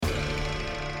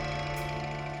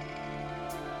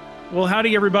Well,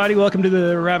 howdy, everybody. Welcome to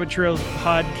the Rabbit Trails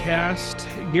podcast.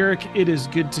 Garrick, it is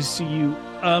good to see you.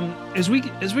 As we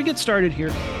get started here,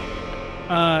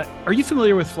 are you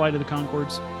familiar with Flight of the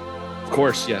Conchords? Of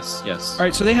course, yes. All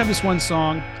right, so they have this one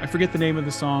song. I forget the name of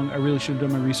the song. I really should have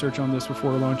done my research on this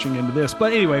before launching into this.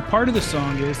 But anyway, part of the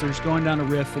song is there's going down a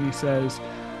riff, and he says,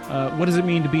 what does it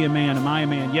mean to be a man? Am I a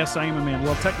man? Yes, I am a man.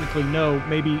 Well, technically, no.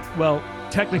 Maybe, well,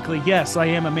 technically, yes, I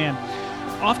am a man.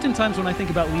 Oftentimes when I think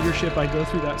about leadership, I go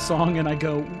through that song and I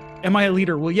go, am I a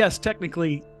leader? Well, yes,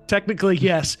 technically,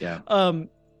 yes. Yeah.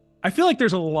 I feel like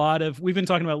there's a lot of, we've been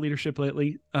talking about leadership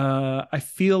lately. I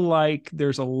feel like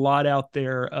there's a lot out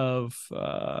there of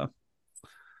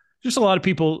just a lot of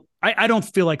people. I don't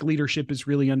feel like leadership is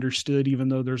really understood, even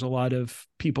though there's a lot of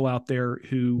people out there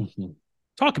who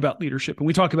talk about leadership, and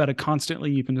we talk about it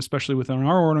constantly, even especially within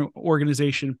our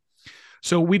organization.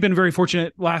 So we've been very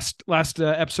fortunate. Last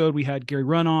episode, we had Gary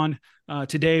Runn on.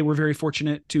 Today, we're very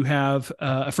fortunate to have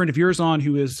a friend of yours on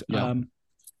who is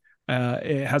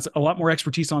has a lot more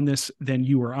expertise on this than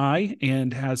you or I,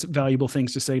 and has valuable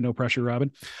things to say. No pressure,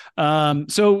 Robin.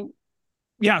 So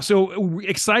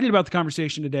excited about the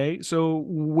conversation today. So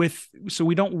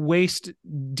we don't waste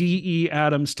D.E.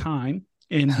 Adams' time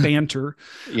in banter.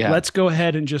 Let's go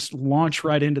ahead and just launch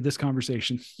right into this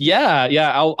conversation.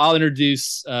 I'll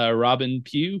introduce Robin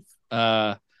Pugh.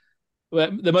 The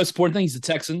most important thing is the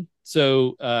Texan,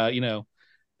 so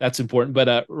that's important. But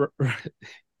a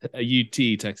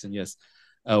UT Texan, yes.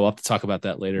 We'll have to talk about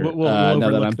that later. We'll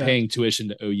now that I'm paying tuition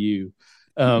to OU,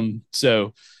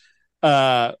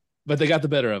 but they got the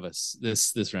better of us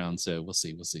this round, so we'll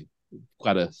see.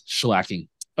 Quite a shellacking.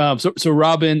 So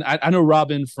Robin, I know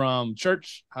Robin from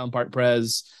church, Highland Park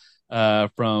Pres,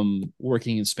 from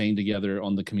working in Spain together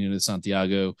on the Camino de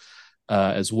Santiago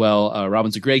as well.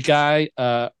 Robin's a great guy.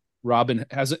 Robin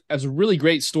has a really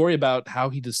great story about how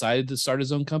he decided to start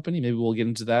his own company. Maybe we'll get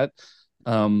into that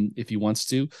if he wants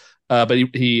to. But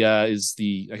he is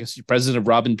the president of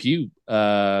Robin Pugh,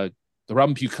 the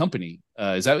Robin Pugh Company.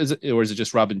 Is it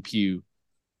just Robin Pugh?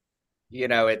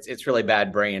 It's really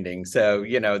bad branding. So,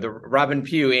 the Robin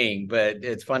Pugh Inc., but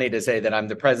it's funny to say that I'm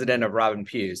the president of Robin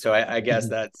Pugh. So I guess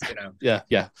that's,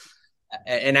 Yeah.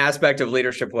 An aspect of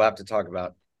leadership we'll have to talk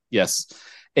about. Yes.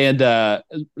 And has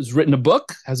written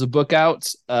has a book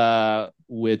out,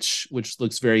 which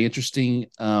looks very interesting.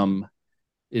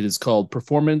 It is called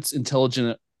Performance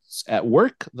Intelligence at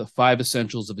Work, the 5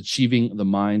 Essentials of Achieving the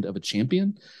Mind of a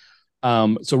Champion.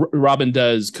 So Robin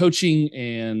does coaching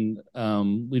and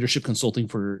leadership consulting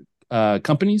for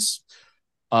companies,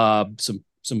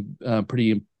 some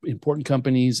pretty important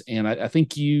companies, and I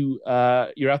think you're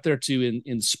out there to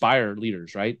inspire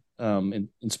leaders, right? And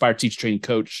inspire, teach, train,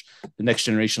 coach the next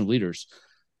generation of leaders.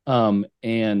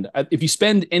 If you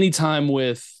spend any time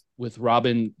with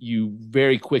Robin, you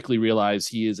very quickly realize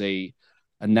he is a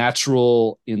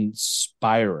natural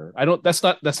inspirer. That's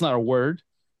not a word.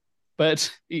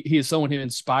 But he is someone who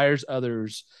inspires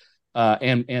others,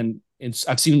 and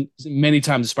I've seen many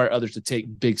times inspire others to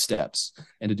take big steps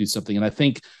and to do something. And I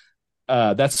think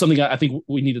that's something I think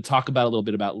we need to talk about a little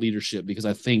bit about leadership, because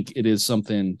I think it is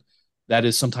something that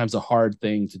is sometimes a hard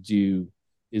thing to do,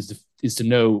 is to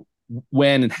know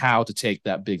when and how to take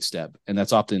that big step, and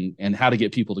that's often, and how to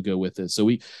get people to go with it. So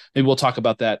maybe we'll talk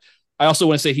about that. I also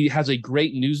want to say he has a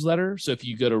great newsletter. So if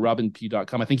you go to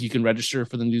robinpugh.com, I think you can register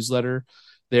for the newsletter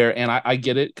there, and I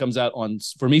get it. Comes out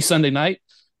for me Sunday night,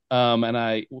 and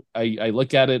I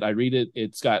look at it, I read it.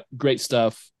 It's got great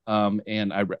stuff,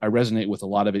 and I resonate with a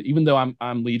lot of it. Even though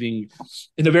I'm leading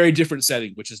in a very different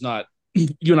setting, which is not,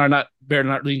 you and I are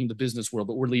not leading the business world,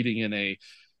 but we're leading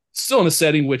still in a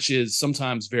setting which is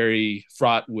sometimes very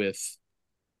fraught with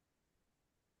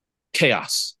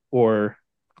chaos, or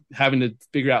having to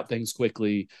figure out things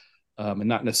quickly, and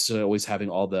not necessarily always having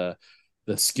all the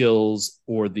skills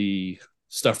or the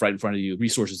stuff right in front of you,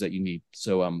 resources that you need.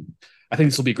 So I think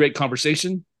this will be a great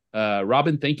conversation.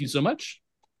 Robin, thank you so much.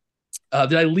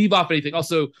 Did I leave off anything?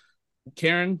 Also,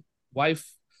 Karen,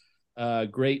 wife, another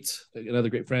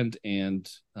great friend. And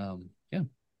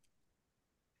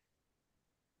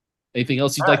anything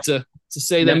else you'd like to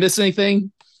say? Did I miss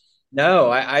anything?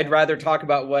 No, I'd rather talk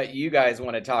about what you guys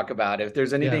want to talk about. If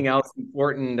there's anything else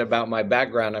important about my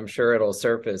background, I'm sure it'll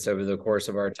surface over the course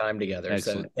of our time together.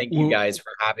 Excellent. So thank you guys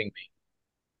for having me.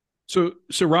 So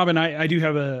Robin, I do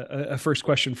have a first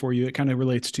question for you. It kind of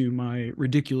relates to my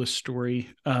ridiculous story,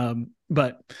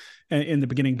 but in the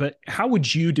beginning. But how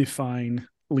would you define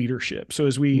leadership? So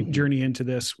as we journey into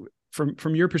this,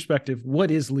 from your perspective,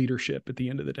 what is leadership at the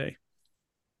end of the day?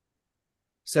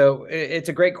 So it's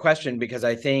a great question, because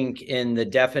I think in the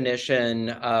definition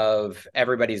of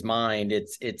everybody's mind,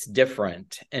 it's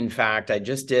different. In fact, I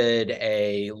just did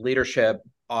a leadership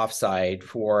offsite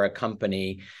for a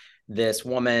company. This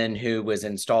woman who was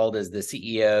installed as the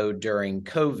CEO during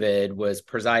COVID was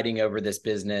presiding over this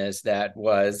business that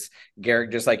was,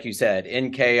 Garrick, just like you said,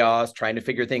 in chaos, trying to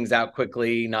figure things out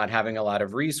quickly, not having a lot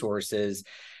of resources.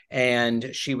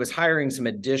 And she was hiring some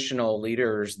additional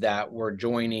leaders that were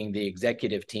joining the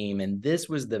executive team. And this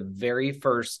was the very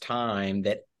first time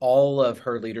that all of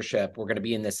her leadership were going to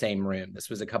be in the same room. This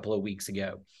was a couple of weeks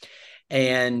ago.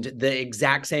 And the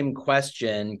exact same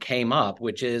question came up,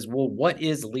 which is, well, what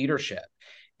is leadership?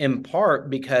 In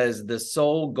part because the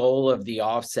sole goal of the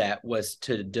offset was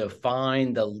to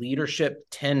define the leadership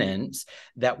tenets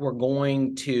that were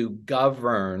going to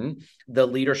govern the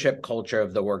leadership culture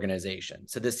of the organization.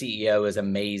 So the CEO is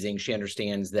amazing. She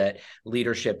understands that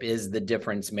leadership is the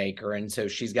difference maker. And so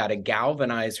she's got to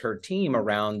galvanize her team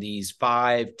around these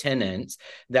 5 tenets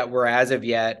that were as of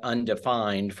yet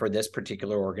undefined for this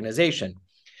particular organization.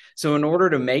 So in order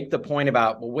to make the point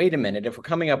about, well, wait a minute, if we're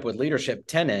coming up with leadership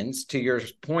tenets, to your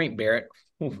point, Barrett,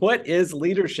 what is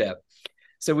leadership?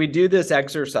 So we do this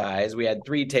exercise. We had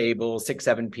 3 tables, 6,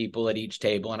 7 people at each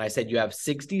table. And I said, you have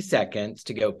 60 seconds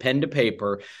to go pen to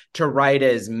paper to write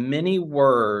as many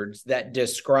words that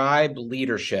describe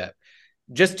leadership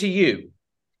just to you.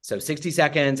 So 60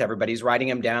 seconds, everybody's writing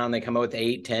them down. They come up with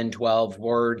 8, 10, 12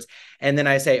 words. And then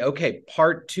I say, okay,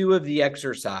 part 2 of the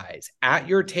exercise, at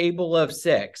your table of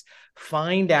 6,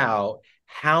 find out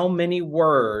how many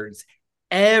words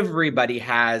everybody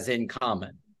has in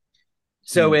common.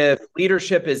 So if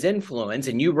leadership is influence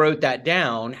and you wrote that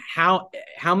down, how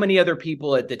many other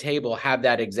people at the table have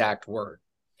that exact word?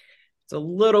 It's a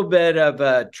little bit of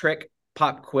a trick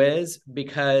pop quiz,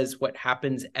 because what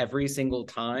happens every single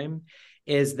time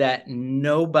is that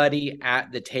nobody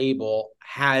at the table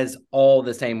has all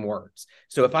the same words.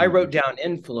 So if I wrote down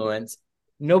influence,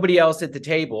 nobody else at the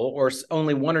table, or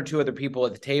only 1 or 2 other people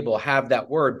at the table, have that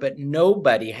word, but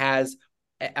nobody has,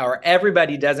 or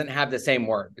everybody doesn't have the same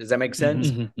word. Does that make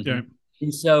sense? Yeah.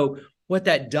 And so what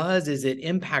that does is it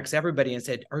impacts everybody and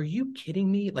said, are you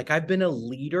kidding me? Like, I've been a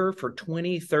leader for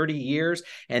 20, 30 years,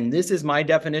 and this is my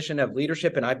definition of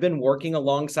leadership. And I've been working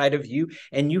alongside of you,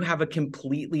 and you have a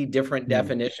completely different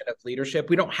definition of leadership.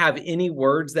 We don't have any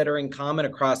words that are in common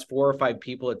across 4 or 5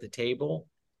 people at the table,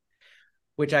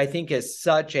 which I think is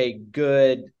such a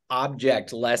good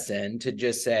object lesson to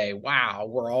just say, wow,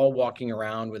 we're all walking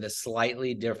around with a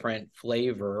slightly different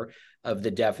flavor of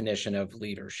the definition of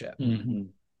leadership.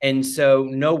 And so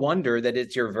no wonder that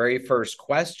it's your very first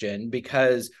question,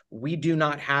 because we do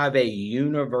not have a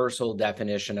universal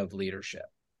definition of leadership.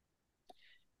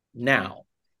 Now,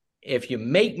 if you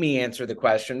make me answer the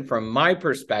question from my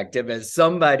perspective as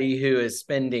somebody who is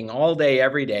spending all day,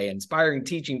 every day, inspiring,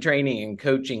 teaching, training, and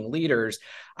coaching leaders,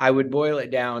 I would boil it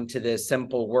down to this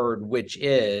simple word, which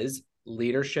is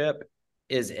leadership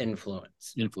is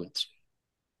influence. Influence.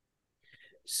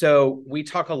 So we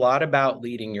talk a lot about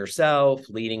leading yourself,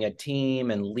 leading a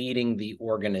team, and leading the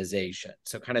organization.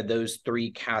 So kind of those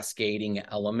 3 cascading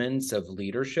elements of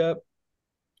leadership.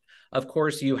 Of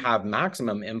course, you have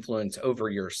maximum influence over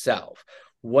yourself.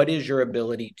 What is your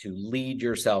ability to lead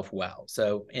yourself well?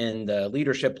 So in the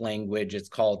leadership language, it's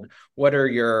called, what are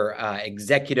your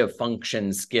executive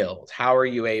function skills? How are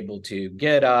you able to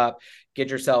get up, get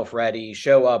yourself ready,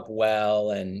 show up well,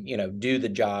 and, do the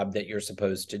job that you're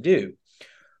supposed to do?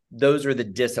 Those are the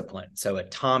disciplines. So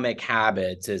Atomic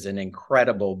Habits is an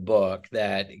incredible book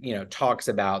that, talks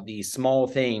about these small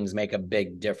things make a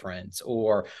big difference,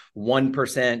 or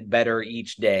 1% better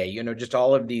each day, just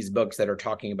all of these books that are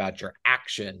talking about your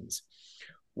actions.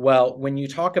 Well, when you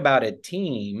talk about a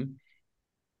team,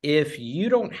 if you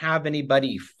don't have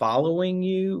anybody following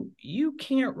you, you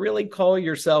can't really call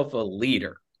yourself a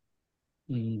leader.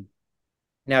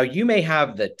 Now, you may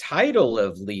have the title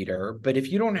of leader, but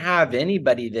if you don't have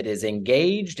anybody that is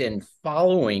engaged and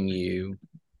following you,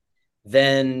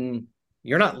 then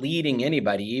you're not leading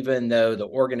anybody, even though the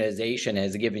organization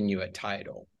has given you a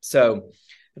title. So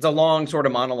it's a long sort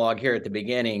of monologue here at the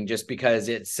beginning, just because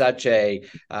it's such a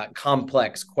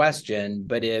complex question.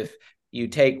 But if you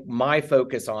take my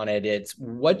focus on it, it's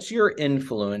what's your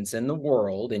influence in the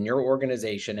world, in your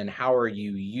organization, and how are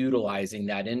you utilizing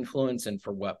that influence, and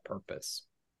for what purpose?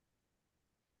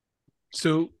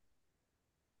 So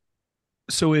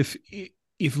if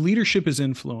leadership is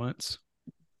influence,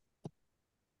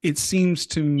 it seems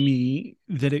to me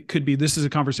that it could be, this is a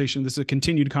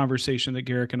continued conversation that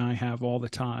Garrick and I have all the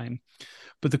time.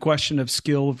 But the question of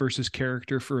skill versus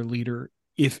character for a leader,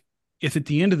 if if at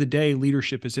the end of the day,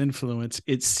 leadership is influence,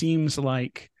 it seems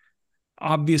like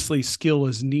obviously skill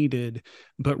is needed,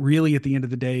 but really at the end of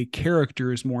the day,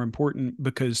 character is more important,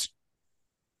 because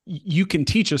you can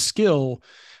teach a skill,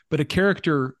 but a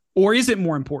character, or is it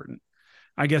more important?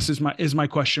 I guess is my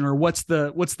question. Or what's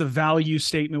the value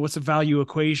statement? What's the value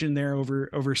equation there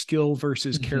over skill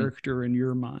versus character in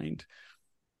your mind?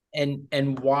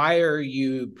 And why are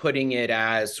you putting it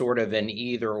as sort of an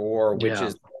either or, which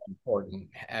is important?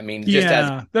 I mean, just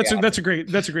that's a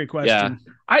great question.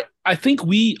 Yeah. I think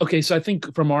so I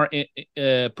think from our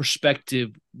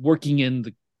perspective, working in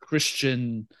the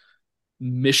Christian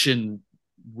mission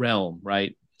realm,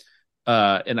 right?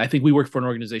 And I think we work for an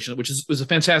organization which was a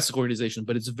fantastic organization,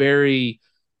 but it's very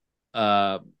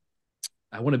I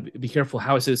want to be careful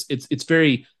how I say this. It's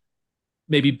very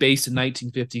maybe based in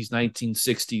 1950s,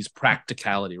 1960s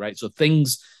practicality, right? So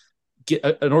things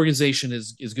an organization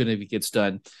is good if it gets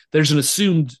done. There's an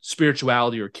assumed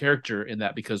spirituality or character in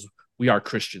that because we are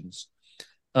Christians.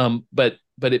 But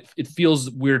it feels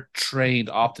we're trained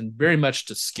often very much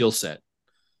to skill set.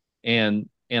 And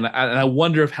I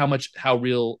wonder if how much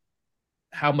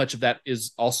of that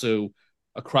is also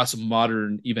across a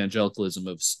modern evangelicalism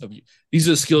of these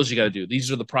are the skills you got to do.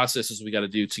 These are the processes we got to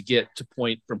do to get to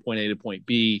from point A to point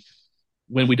B.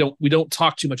 When we don't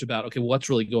talk too much about, okay, well, what's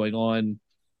really going on,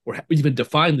 or even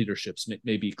define leaderships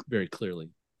maybe very clearly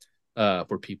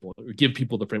for people, or give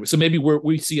people the framework. So maybe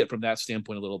we see it from that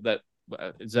standpoint a little bit.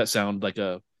 Does that sound like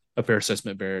a fair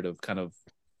assessment, Barrett, of kind of?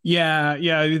 Yeah.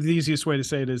 The easiest way to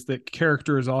say it is that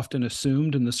character is often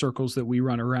assumed in the circles that we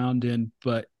run around in,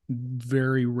 but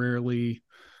very rarely,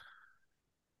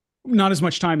 not as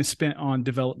much time is spent on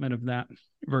development of that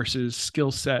versus skill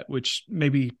set, which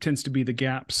maybe tends to be the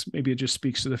gaps. Maybe it just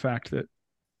speaks to the fact that,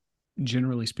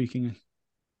 generally speaking,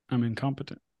 I'm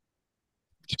incompetent.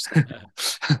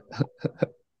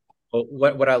 Well,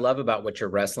 what I love about what you're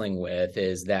wrestling with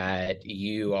is that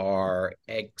you are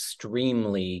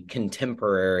extremely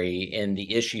contemporary in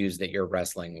the issues that you're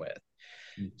wrestling with.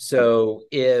 So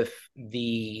if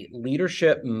the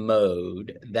leadership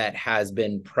mode that has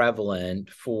been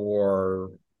prevalent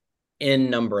for n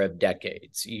number of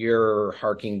decades, you're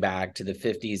harking back to the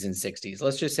 50s and 60s,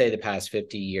 let's just say the past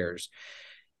 50 years,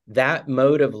 that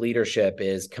mode of leadership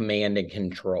is command and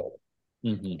control.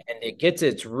 And it gets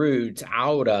its roots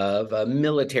out of a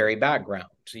military background.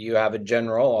 So you have a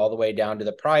general all the way down to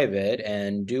the private,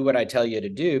 and do what I tell you to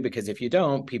do, because if you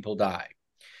don't, people die.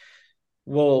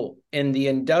 Well, in the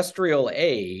industrial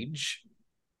age,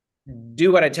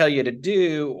 do what I tell you to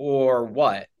do, or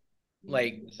what?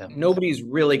 Like, nobody's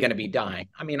really going to be dying.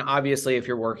 I mean, obviously, if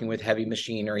you're working with heavy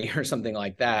machinery or something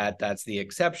like that, that's the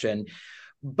exception.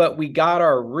 But we got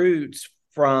our roots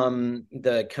from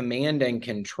the command and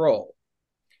control.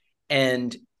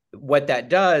 And what that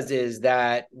does is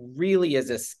that really is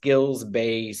a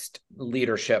skills-based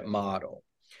leadership model.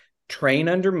 Train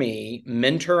under me,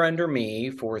 mentor under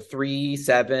me for 3,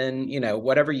 7,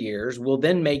 whatever years, will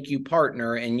then make you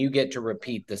partner, and you get to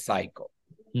repeat the cycle.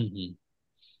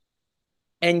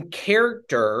 And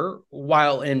character,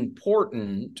 while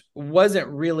important, wasn't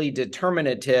really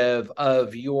determinative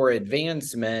of your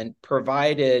advancement,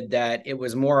 provided that it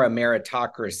was more a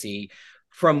meritocracy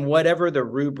from whatever the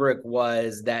rubric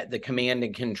was that the command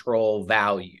and control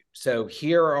value. So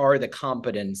here are the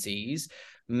competencies.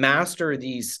 Master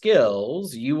these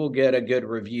skills, you will get a good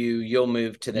review, you'll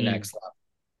move to the next level.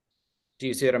 Do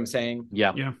you see what I'm saying?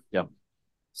 Yeah.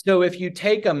 So if you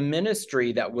take a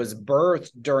ministry that was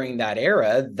birthed during that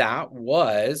era, that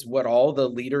was what all the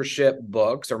leadership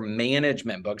books or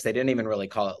management books, they didn't even really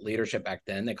call it leadership back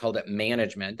then, they called it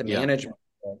management. The management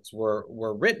books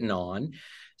were written on.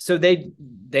 So they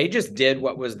just did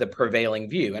what was the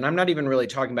prevailing view. And I'm not even really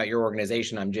talking about your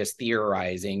organization. I'm just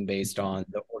theorizing based on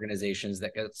the organizations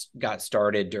that got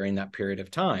started during that period of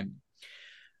time.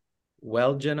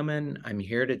 Well, gentlemen, I'm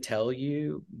here to tell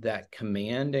you that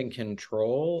command and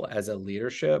control as a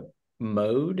leadership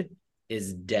mode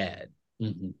is dead.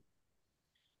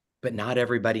 But not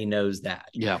everybody knows that.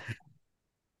 Yeah.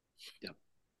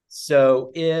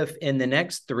 So if in the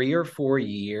next 3 or 4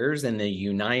 years in the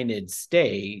United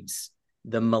States,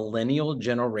 the millennial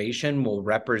generation will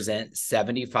represent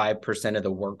 75% of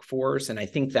the workforce, and I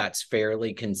think that's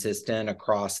fairly consistent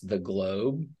across the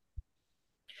globe,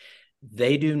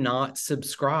 they do not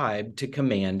subscribe to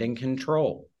command and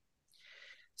control.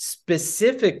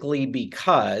 Specifically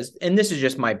because, and this is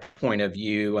just my point of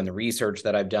view on the research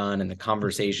that I've done and the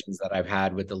conversations that I've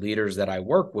had with the leaders that I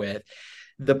work with,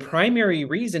 the primary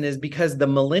reason is because the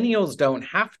millennials don't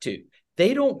have to.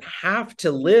 They don't have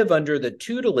to live under the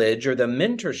tutelage or the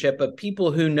mentorship of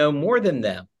people who know more than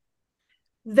them.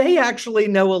 they actually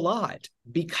know a lot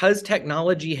because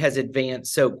technology has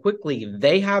advanced so quickly.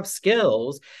 They have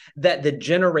skills that the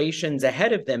generations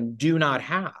ahead of them do not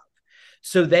have.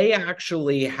 So they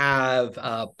actually have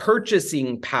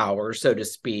purchasing power, so to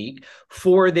speak,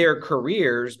 for their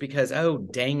careers because, oh,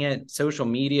 dang it, social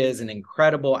media is an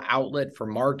incredible outlet for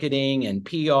marketing and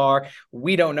PR.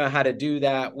 We don't know how to do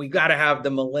that. We got to have the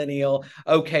millennial.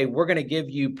 Okay, we're going to give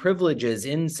you privileges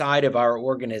inside of our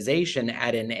organization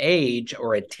at an age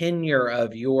or a tenure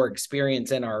of your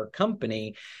experience in our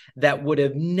company that would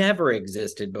have never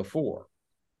existed before.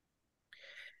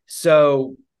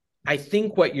 So I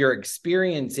think what you're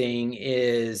experiencing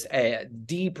is a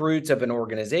deep roots of an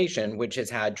organization, which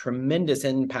has had tremendous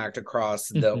impact across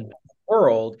the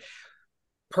world,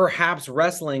 perhaps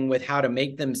wrestling with how to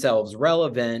make themselves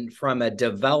relevant from a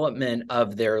development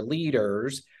of their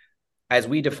leaders, as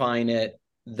we define it,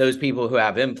 those people who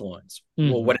have influence.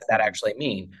 Well, what does that actually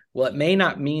mean? Well, it may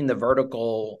not mean the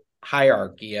vertical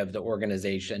hierarchy of the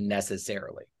organization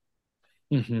necessarily.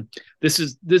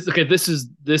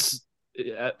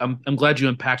 I'm glad you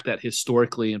unpacked that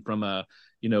historically and from or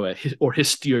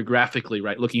historiographically,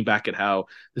 right? Looking back at how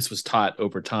this was taught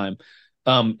over time,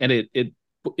 and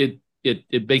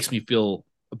it makes me feel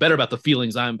better about the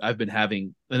feelings I've been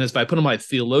having. And if I put on my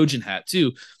theologian hat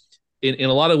too, in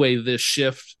a lot of ways, this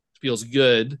shift feels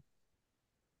good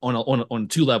on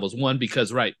two levels. One,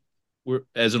 because we're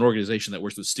as an organization that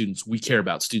works with students, we care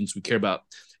about students, we care about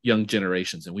young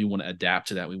generations, and we want to adapt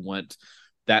to that. We want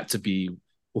that to be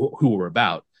who we're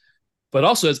about. But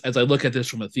also, as I look at this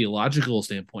from a theological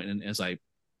standpoint, and as I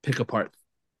pick apart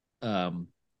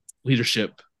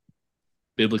leadership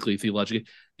biblically, theologically,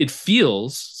 it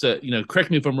feels, so,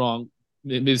 correct me if I'm wrong,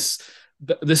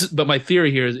 but my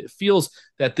theory here is it feels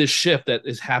that this shift that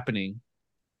is happening,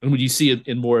 and when you see it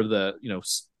in more of the,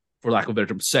 for lack of a better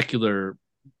term, secular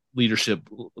leadership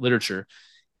literature,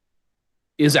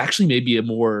 is actually maybe a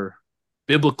more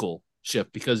biblical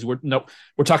shift, because we're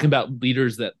talking about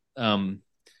leaders that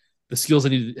the skills they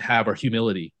need to have are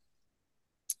humility.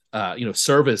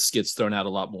 Service gets thrown out a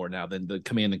lot more now than the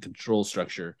command and control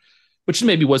structure, which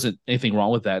maybe wasn't anything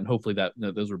wrong with that. And hopefully that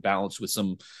those were balanced with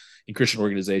some in Christian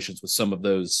organizations with some of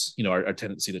those, our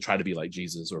tendency to try to be like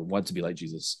Jesus or want to be like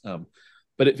Jesus.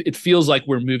 But it feels like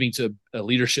we're moving to a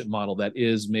leadership model that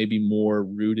is maybe more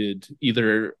rooted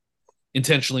either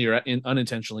intentionally or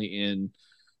unintentionally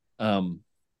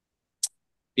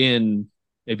in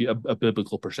maybe a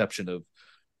biblical perception of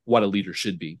what a leader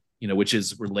should be, which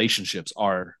is relationships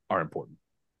are important.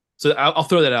 So I'll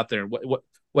throw that out there. What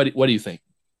do you think?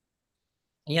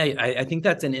 Yeah, I think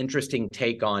that's an interesting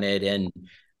take on it. And,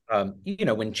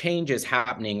 when change is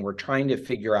happening, we're trying to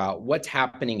figure out what's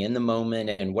happening in the moment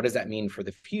and what does that mean for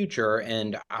the future.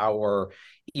 And our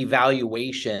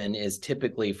evaluation is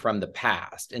typically from the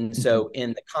past. And so in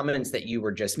the comments that you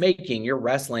were just making, you're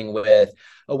wrestling with,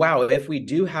 oh, wow, if we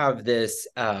do have this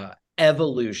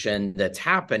evolution that's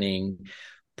happening,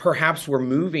 perhaps we're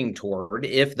moving toward,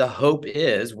 if the hope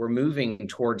is we're moving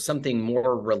towards something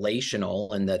more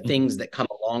relational and the things that come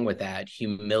along with that,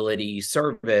 humility,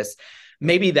 service,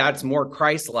 maybe that's more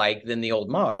Christ-like than the old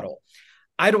model.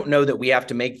 I don't know that we have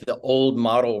to make the old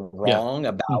model wrong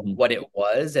about what it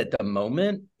was at the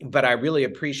moment, but I really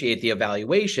appreciate the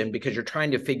evaluation because you're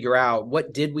trying to figure out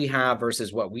what did we have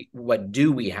versus what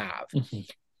do we have.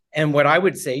 And what I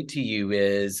would say to you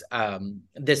is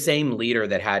the same leader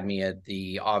that had me at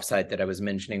the offsite that I was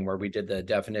mentioning, where we did the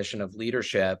definition of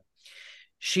leadership,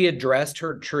 she addressed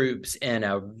her troops in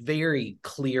a very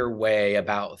clear way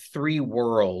about three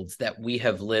worlds that we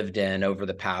have lived in over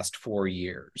the past 4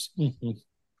 years.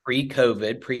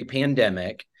 Pre-COVID,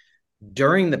 pre-pandemic,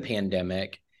 during the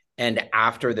pandemic, and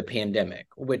after the pandemic,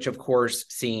 which of course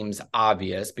seems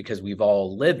obvious because we've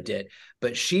all lived it.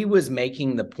 But she was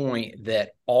making the point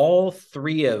that all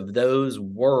three of those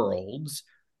worlds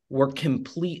were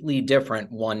completely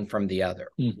different one from the other.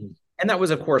 And that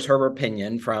was, of course, her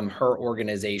opinion from her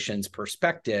organization's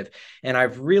perspective. And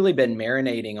I've really been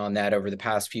marinating on that over the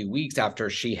past few weeks after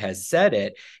she has said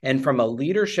it. And from a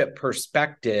leadership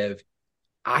perspective,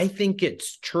 I think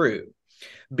it's true,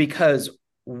 because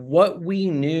what we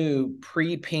knew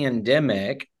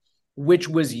pre-pandemic, which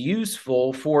was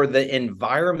useful for the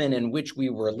environment in which we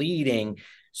were leading,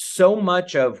 so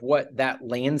much of what that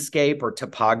landscape or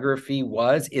topography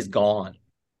is gone.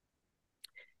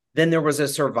 Then there was a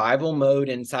survival mode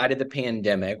inside of the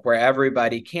pandemic where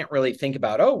everybody can't really think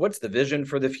about, oh, what's the vision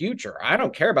for the future? I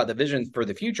don't care about the vision for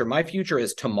the future. My future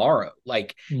is tomorrow.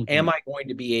 Like, am I going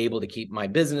to be able to keep my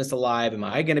business alive? Am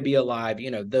I going to be alive?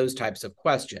 Those types of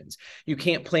questions. You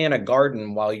can't plant a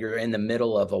garden while you're in the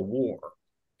middle of a war.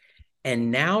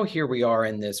 And now here we are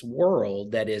in this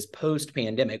world that is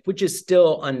post-pandemic, which is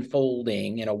still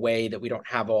unfolding in a way that we don't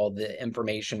have all the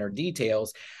information or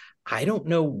details. I don't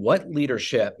know what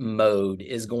leadership mode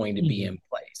is going to be in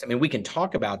place. I mean, we can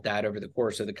talk about that over the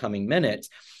course of the coming minutes,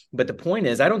 but the point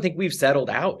is, I don't think we've settled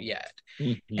out yet.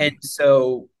 And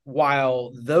so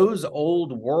while those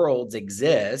old worlds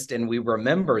exist and we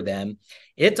remember them,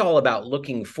 it's all about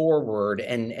looking forward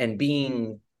and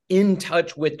being in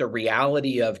touch with the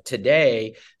reality of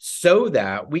today so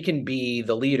that we can be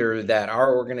the leader that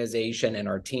our organization and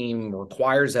our team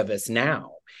requires of us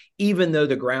now, even though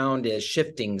the ground is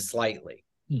shifting slightly.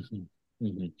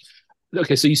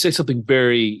 Okay, so you say something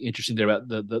very interesting there about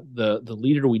the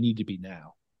leader we need to be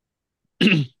now.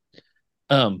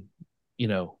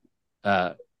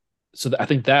 So I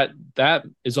think that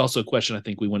is also a question I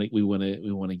think we want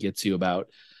to get to about.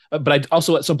 But I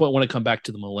also at some point want to come back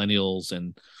to the millennials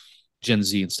and Gen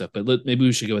Z and stuff. But maybe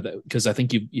we should go with that because I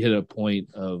think you hit a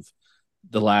point of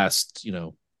the last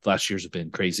years have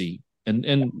been crazy,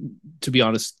 and to be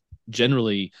honest,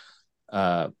 generally,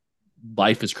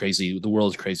 life is crazy, the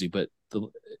world is crazy, but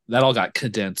that all got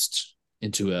condensed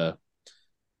into a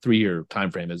 3-year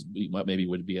time frame as maybe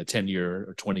would be a 10-year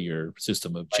or 20-year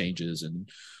system of changes and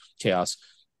chaos.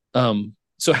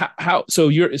 So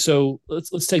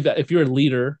let's take that. If you're a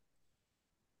leader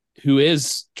who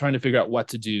is trying to figure out what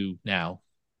to do now,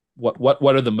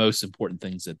 what are the most important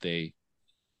things that they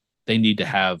need to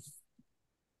have?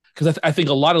 Because I think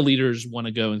a lot of leaders want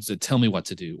to go and say, tell me what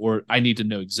to do, or I need to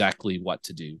know exactly what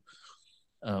to do.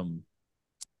 And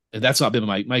that's not been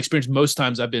my experience. Most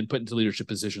times I've been put into leadership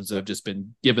positions that have just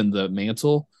been given the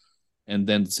mantle and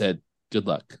then said, good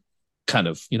luck, kind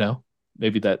of,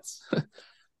 maybe that's.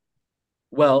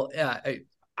 Well,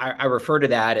 I refer to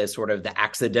that as sort of the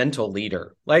accidental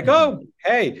leader. Like, oh,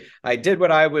 hey, I did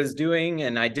what I was doing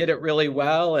and I did it really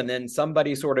well. And then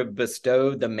somebody sort of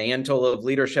bestowed the mantle of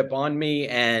leadership on me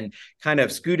and kind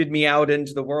of scooted me out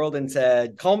into the world and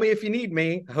said, call me if you need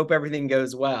me. I hope everything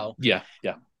goes well. Yeah.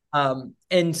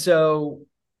 And so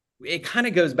it kind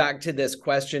of goes back to this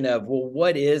question of, well,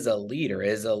 what is a leader?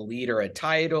 Is a leader a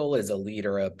title? Is a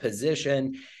leader a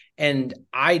position? And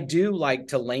I do like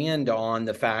to land on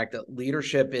the fact that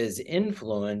leadership is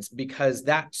influence because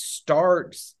that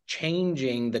starts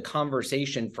changing the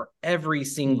conversation for every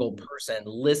single person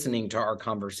listening to our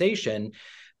conversation,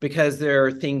 because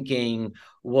they're thinking,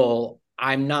 well,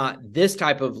 I'm not this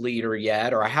type of leader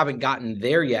yet, or I haven't gotten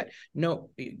there yet. No,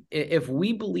 if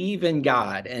we believe in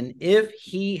God and if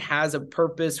he has a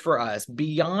purpose for us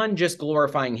beyond just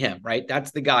glorifying him, right?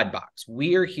 That's the God box.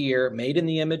 We are here made in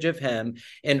the image of him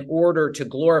in order to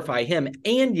glorify him,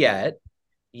 and yet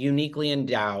uniquely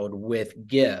endowed with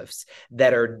gifts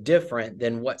that are different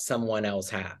than what someone else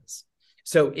has.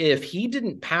 So if he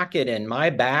didn't pack it in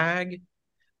my bag,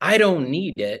 I don't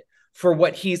need it for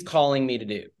what he's calling me to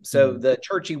do. So the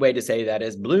churchy way to say that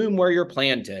is bloom where you're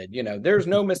planted. There's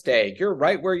no mistake. You're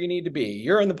right where you need to be.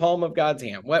 You're in the palm of God's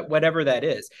hand, whatever that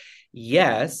is.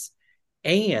 Yes.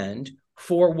 And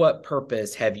for what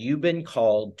purpose have you been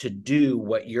called to do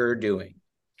what you're doing?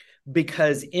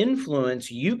 Because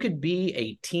influence, you could be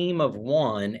a team of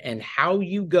one, and how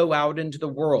you go out into the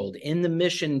world in the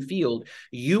mission field,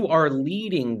 you are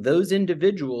leading those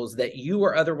individuals that you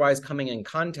are otherwise coming in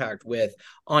contact with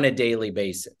on a daily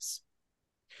basis.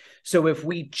 So if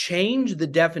we change the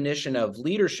definition of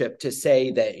leadership to say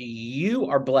that you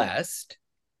are blessed,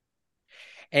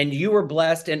 and you are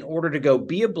blessed in order to go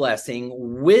be a blessing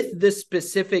with the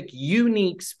specific,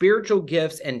 unique spiritual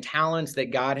gifts and talents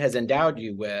that God has endowed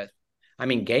you with, I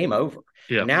mean, game over.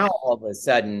 Yeah. Now, all of a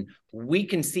sudden, we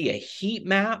can see a heat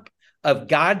map of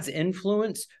God's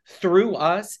influence through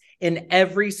us in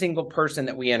every single person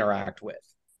that we interact with.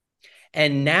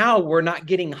 And now we're not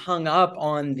getting hung up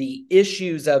on the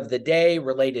issues of the day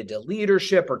related to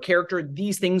leadership or character.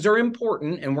 These things are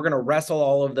important, and we're going to wrestle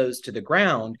all of those to the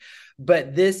ground.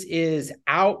 But this is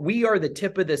we are the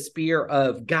tip of the spear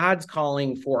of God's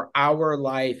calling for our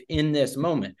life in this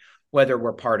moment, whether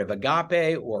we're part of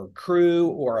Agape or Cru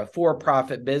or a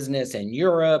for-profit business in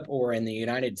Europe or in the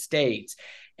United States.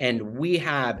 And we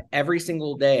have every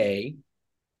single day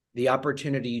the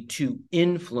opportunity to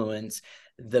influence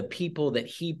the people that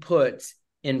he puts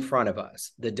in front of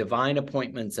us, the divine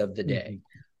appointments of the day.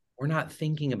 We're not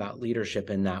thinking about leadership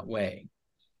in that way.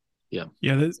 Yeah.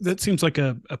 That seems like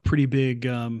a pretty big,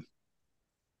 well,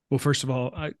 first of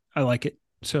all, I like it.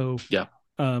 So yeah,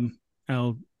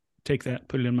 I'll take that,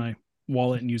 put it in my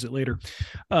wallet and use it later.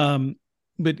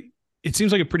 But it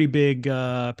seems like a pretty big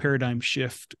paradigm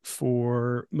shift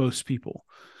for most people.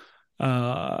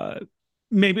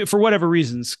 maybe for whatever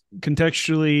reasons,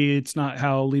 contextually, it's not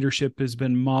how leadership has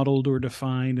been modeled or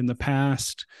defined in the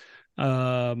past.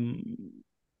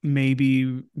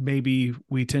 Maybe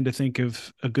we tend to think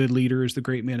of a good leader as the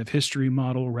great man of history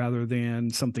model rather than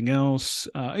something else.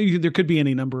 There could be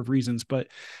any number of reasons, but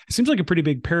it seems like a pretty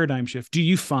big paradigm shift. Do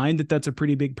you find that that's a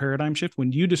pretty big paradigm shift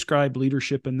when you describe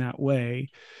leadership in that way?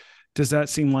 Does that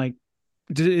seem like,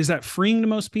 is that freeing to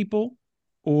most people,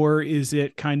 or is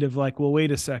it kind of like, well,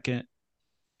 wait a second,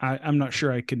 I'm not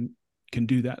sure I can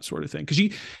do that sort of thing?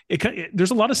 Because there's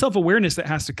a lot of self-awareness that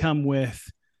has to come with,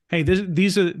 hey,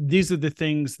 these are the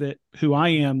things that who I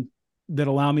am that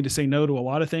allow me to say no to a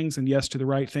lot of things and yes to the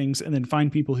right things, and then find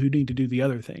people who need to do the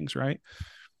other things, right?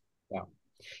 Yeah.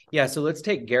 Yeah. So let's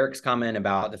take Garrick's comment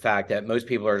about the fact that most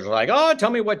people are like, oh, tell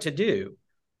me what to do.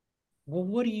 Well,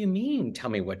 what do you mean, tell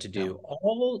me what to do?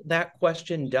 All that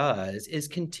question does is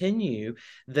continue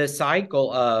the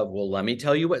cycle of, well, let me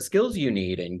tell you what skills you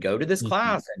need and go to this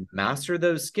class and master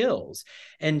those skills.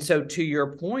 And so to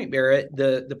your point, Barrett,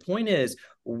 the point is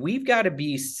we've got to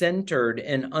be centered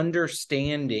in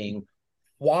understanding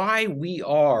why we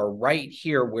are right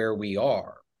here where we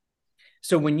are.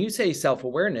 So when you say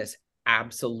self-awareness,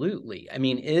 absolutely. I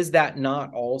mean, is that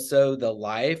not also the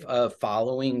life of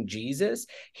following Jesus?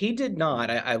 He did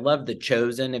not. I love The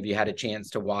Chosen, if you had a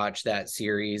chance to watch that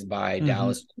series by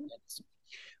Dallas Willard.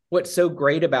 What's so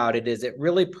great about it is it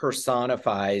really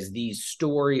personifies these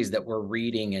stories that we're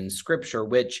reading in scripture,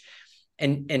 which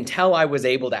until I was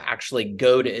able to actually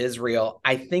go to Israel,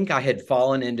 I think I had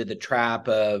fallen into the trap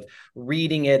of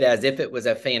reading it as if it was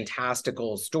a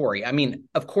fantastical story. I mean,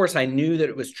 of course, I knew that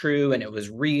it was true and it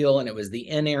was real and it was the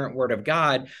inerrant word of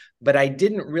God, but I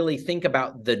didn't really think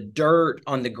about the dirt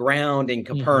on the ground in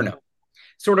Capernaum.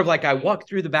 Sort of like I walked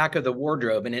through the back of the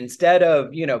wardrobe, and instead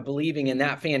of, believing in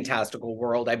that fantastical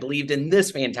world, I believed in this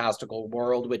fantastical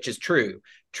world, which is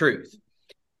truth.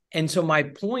 And so my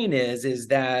point is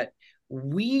that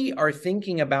we are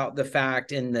thinking about the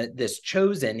fact in this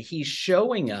Chosen, he's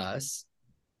showing us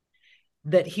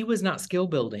that he was not skill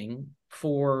building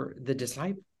for the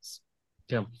disciples.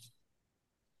 Yeah.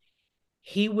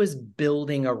 He was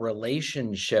building a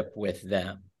relationship with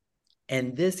them.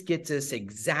 And this gets us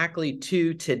exactly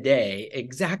to today,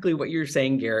 exactly what you're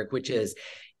saying, Garrick, which is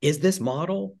this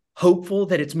model hopeful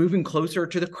that it's moving closer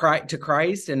to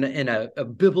Christ in a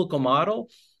biblical model?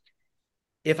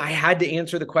 If I had to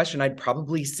answer the question, I'd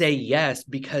probably say yes,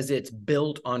 because it's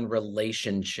built on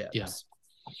relationships.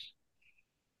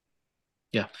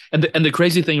 Yeah. And the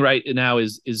crazy thing right now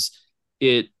is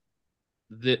the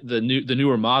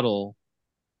newer model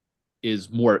is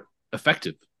more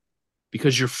effective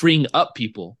because you're freeing up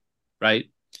people, right?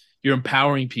 You're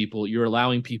empowering people. You're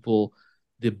allowing people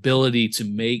the ability to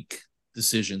make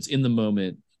decisions in the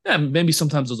moment. Yeah, maybe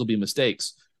sometimes those will be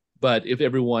mistakes. But if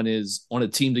everyone is on a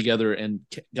team together and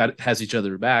has each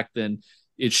other back, then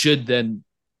it should then,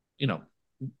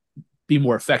 be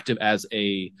more effective as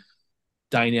a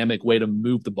dynamic way to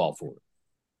move the ball forward.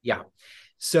 Yeah.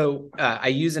 So I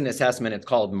use an assessment. It's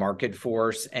called Market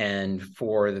Force. And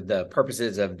for the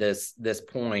purposes of this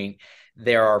point,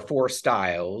 there are 4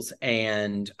 styles,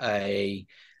 and a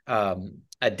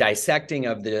dissecting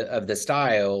of the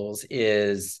styles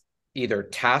is either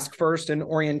task first in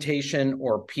orientation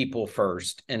or people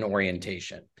first in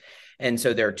orientation. And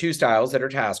so there are 2 styles that are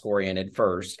task oriented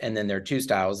first, and then there are 2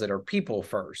 styles that are people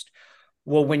first.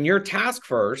 Well, when you're task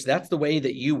first, that's the way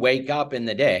that you wake up in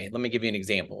the day. Let me give you an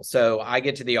example. So I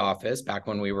get to the office back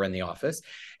when we were in the office.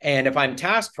 And if I'm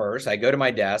task first, I go to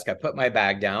my desk, I put my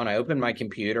bag down, I open my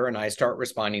computer, and I start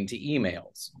responding to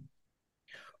emails.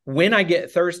 When I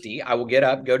get thirsty, I will get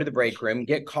up, go to the break room,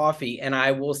 get coffee, and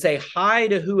I will say hi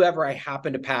to whoever I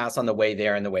happen to pass on the way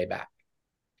there and the way back.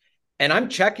 And I'm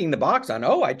checking the box on,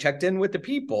 I checked in with the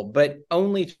people, but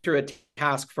only through a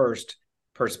task first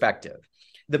perspective.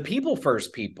 The people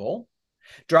first people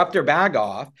drop their bag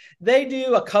off. They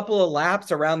do a couple of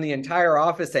laps around the entire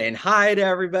office saying hi to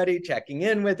everybody, checking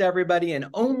in with everybody. And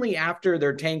only after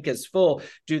their tank is full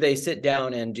do they sit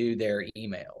down and do their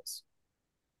emails.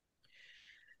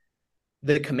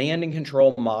 The command and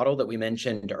control model that we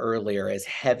mentioned earlier is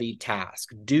heavy task.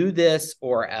 Do this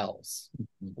or else.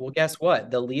 Well, guess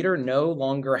what? The leader no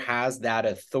longer has that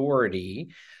authority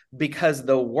because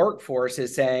the workforce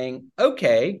is saying,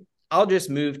 okay, I'll just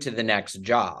move to the next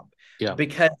job. Yeah.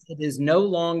 Because it is no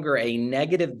longer a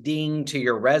negative ding to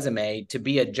your resume to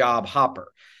be a job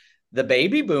hopper. The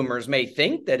baby boomers may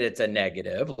think that it's a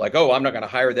negative, like, I'm not going to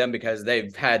hire them because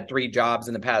they've had 3 jobs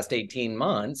in the past 18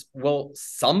 months. Well,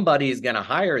 somebody's going to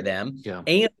hire them. Yeah.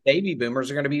 And baby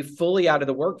boomers are going to be fully out of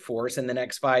the workforce in the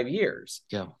next 5 years.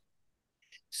 Yeah.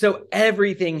 So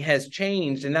everything has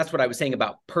changed. And that's what I was saying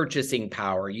about purchasing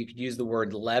power. You could use the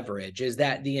word leverage, is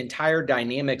that the entire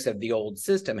dynamics of the old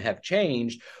system have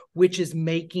changed, which is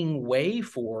making way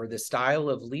for the style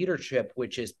of leadership,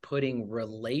 which is putting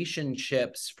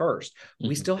relationships first. Mm-hmm.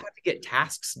 We still have to get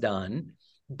tasks done,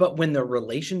 but when the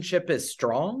relationship is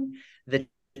strong, the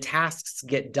tasks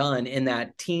get done in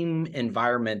that team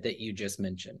environment that you just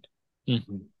mentioned.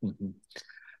 Mm-hmm. Mm-hmm.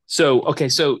 So, okay.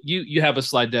 So you have a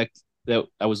slide deck that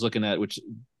I was looking at, which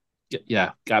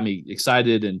got me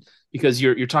excited. And because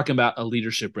you're talking about a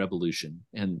leadership revolution.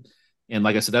 And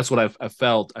like I said, that's what I've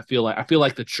felt. I feel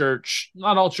like the church,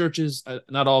 not all churches,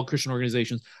 not all Christian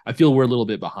organizations, I feel we're a little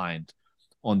bit behind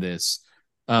on this.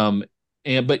 But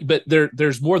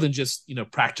there's more than just,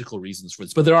 practical reasons for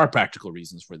this, but there are practical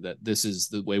reasons for that. This is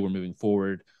the way we're moving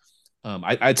forward.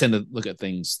 I tend to look at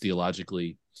things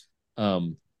theologically.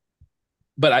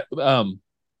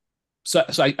 So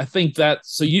I think that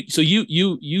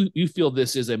you feel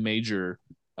this is a major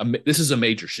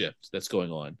shift that's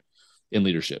going on in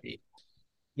leadership.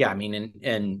 Yeah, I mean,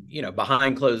 and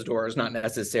behind closed doors, not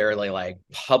necessarily like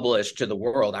published to the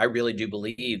world. I really do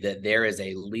believe that there is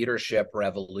a leadership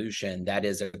revolution that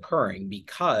is occurring,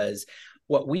 because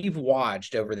what we've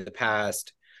watched over the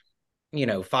past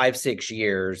 5-6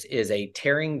 years is a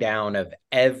tearing down of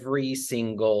every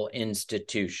single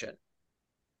institution.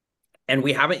 And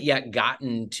we haven't yet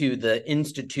gotten to the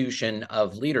institution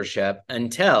of leadership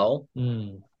until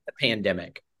the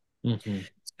pandemic. Mm-hmm.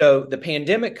 So the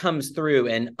pandemic comes through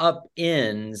and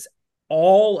upends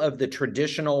all of the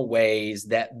traditional ways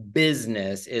that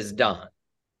business is done.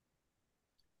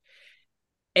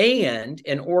 And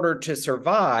in order to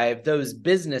survive, those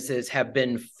businesses have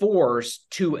been forced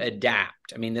to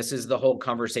adapt. I mean, this is the whole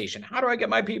conversation. How do I get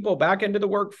my people back into the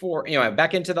workforce,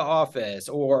 back into the office?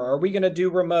 Or are we going to do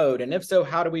remote? And if so,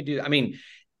 how do we do? I mean,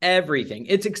 everything.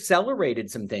 It's accelerated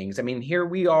some things. I mean, here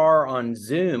we are on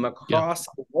Zoom across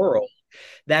the world.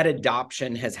 That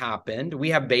adoption has happened.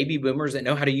 We have baby boomers that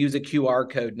know how to use a QR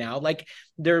code now. Like,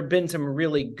 there have been some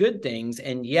really good things.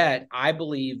 And yet I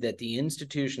believe that the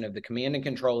institution of the command and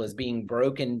control is being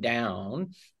broken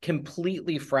down,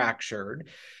 completely fractured,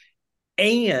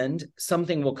 and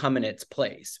something will come in its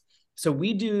place. So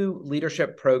we do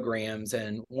leadership programs,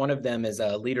 and one of them is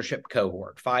a leadership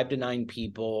cohort, 5 to 9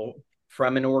 people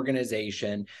from an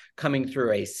organization coming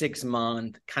through a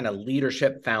 6-month kind of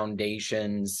leadership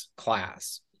foundations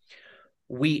class.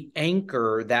 We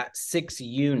anchor that 6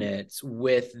 units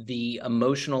with the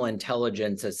emotional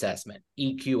intelligence assessment,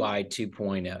 EQI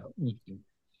 2.0, mm-hmm.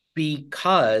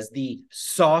 because the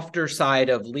softer side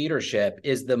of leadership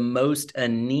is the most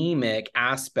anemic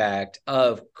aspect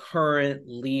of current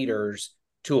leaders'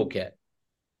 toolkit.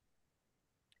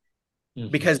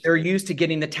 Because they're used to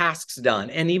getting the tasks done.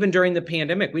 And even during the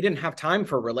pandemic, we didn't have time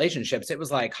for relationships. It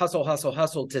was like hustle, hustle,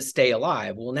 hustle to stay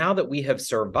alive. Well, now that we have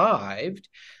survived,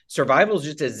 survival is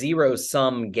just a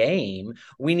zero-sum game.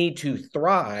 We need to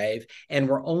thrive. And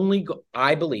we're only,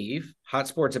 I believe, Hot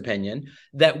Sports opinion,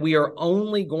 that we are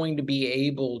only going to be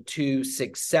able to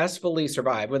successfully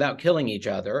survive without killing each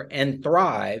other and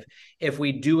thrive if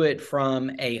we do it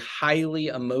from a highly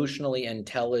emotionally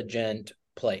intelligent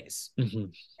place. Mm-hmm.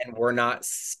 And we're not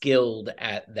skilled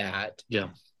at that. Yeah.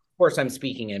 Of course, I'm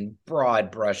speaking in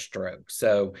broad brushstrokes.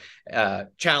 So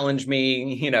challenge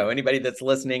me, anybody that's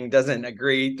listening doesn't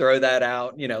agree, throw that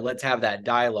out, let's have that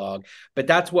dialogue. But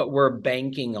that's what we're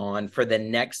banking on for the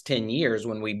next 10 years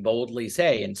when we boldly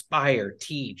say, inspire,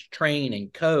 teach, train,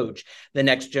 and coach the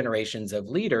next generations of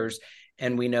leaders.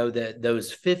 And we know that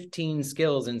those 15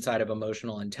 skills inside of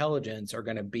emotional intelligence are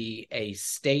going to be a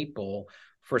staple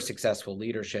for successful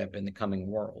leadership in the coming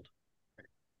world.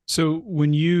 So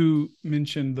when you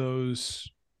mentioned those,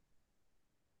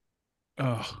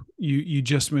 you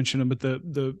just mentioned them, but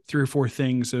the 3 or 4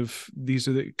 things of these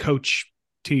are the coach,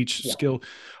 teach, skill,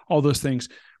 all those things.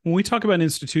 When we talk about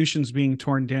institutions being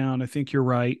torn down, I think you're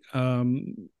right.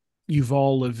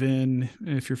 Yuval Levin,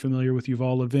 if you're familiar with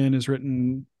Yuval Levin, has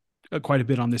written quite a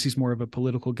bit on this. He's more of a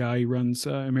political guy. He runs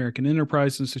American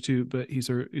Enterprise Institute, but he's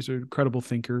an incredible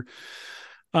thinker.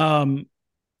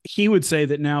 He would say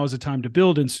that now is a time to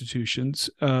build institutions.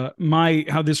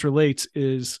 How this relates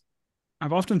is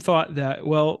I've often thought that,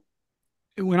 well,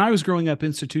 when I was growing up,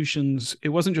 institutions, it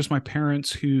wasn't just my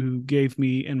parents who gave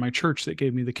me, and my church that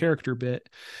gave me the character bit,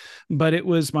 but it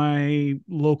was my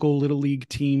local little league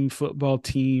team, football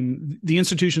team. The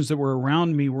institutions that were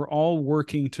around me were all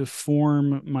working to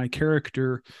form my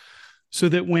character so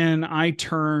that when I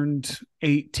turned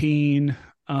 18,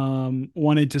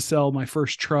 wanted to sell my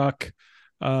first truck,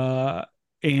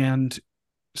 and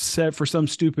said, for some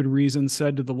stupid reason,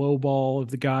 said to the low ball of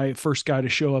the first guy to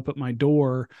show up at my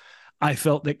door, I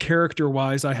felt that character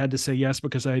wise, I had to say yes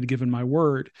because I had given my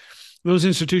word. Those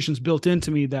institutions built into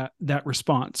me that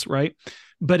response, right?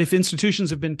 But if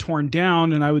institutions have been torn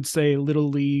down, and I would say Little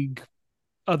League,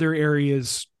 other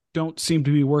areas don't seem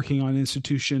to be working on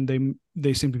institution,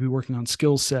 they seem to be working on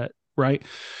skill set, right?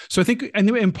 So I think, and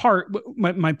in part,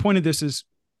 my point of this is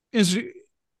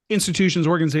institutions,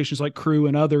 organizations like Cru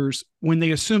and others, when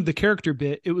they assumed the character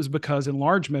bit, it was because in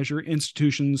large measure,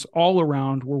 institutions all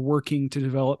around were working to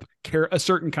develop a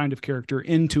certain kind of character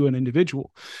into an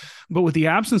individual. But with the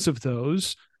absence of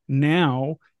those,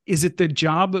 now, is it the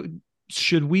job,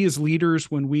 should we as leaders,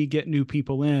 when we get new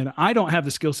people in, I don't have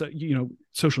the skill set,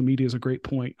 social media is a great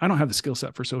point. I don't have the skill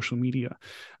set for social media.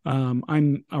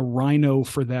 I'm a rhino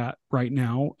for that right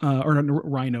now.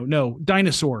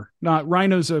 Dinosaur, not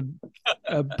rhino's a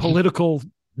political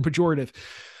pejorative.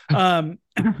 I'm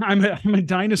a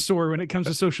dinosaur when it comes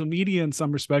to social media in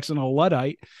some respects, and a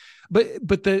Luddite, but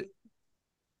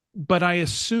I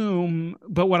assume,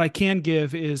 but what I can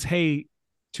give is, hey,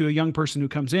 to a young person who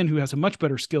comes in who has a much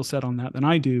better skill set on that than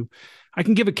I do, I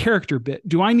can give a character bit.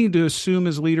 Do I need to assume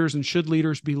as leaders, and should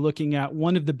leaders be looking at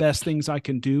one of the best things I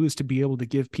can do is to be able to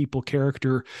give people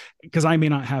character, because I may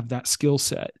not have that skill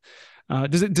set?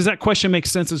 Does that question make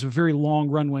sense? As a very long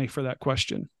runway for that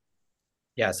question.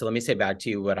 Yeah. So let me say back to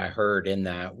you what I heard in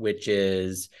that, which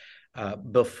is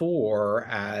before,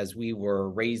 as we were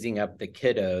raising up the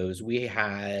kiddos, we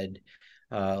had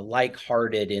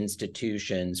like-hearted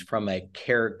institutions from a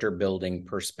character building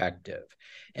perspective.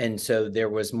 And so there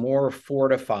was more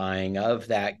fortifying of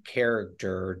that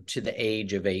character to the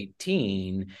age of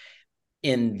 18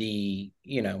 in the,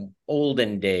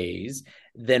 olden days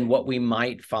than what we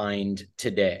might find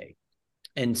today.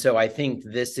 And so I think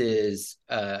this is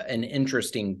an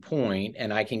interesting point,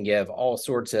 and I can give all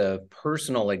sorts of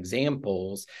personal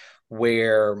examples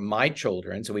where my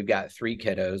children, so we've got 3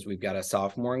 kiddos, we've got a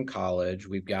sophomore in college,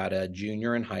 we've got a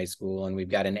junior in high school, and we've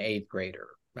got an 8th grader,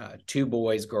 2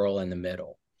 boys, girl in the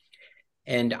middle.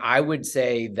 And I would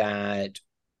say that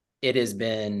it has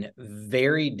been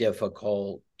very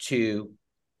difficult to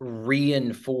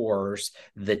reinforce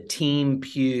the Team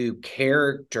Pew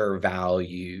character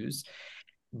values.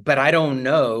 But I don't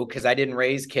know, because I didn't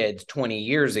raise kids 20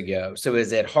 years ago. So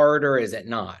is it harder? Is it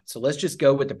not? So let's just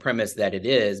go with the premise that it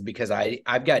is, because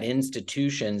I've got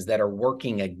institutions that are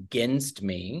working against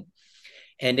me.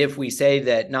 And if we say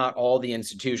that not all the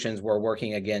institutions were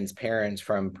working against parents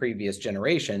from previous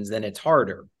generations, then it's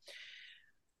harder.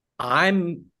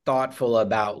 I'm thoughtful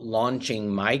about launching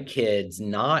my kids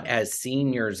not as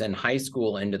seniors in high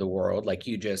school into the world, like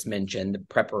you just mentioned, the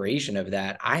preparation of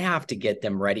that. I have to get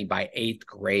them ready by 8th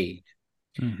grade,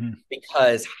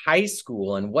 because high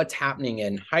school and what's happening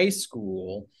in high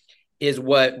school is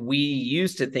what we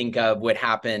used to think of would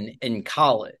happen in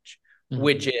college,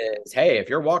 which is, hey, if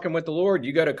you're walking with the Lord,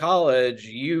 you go to college,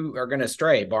 you are going to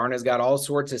stray. Barna's got all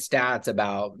sorts of stats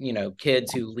about,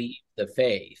 kids who leave the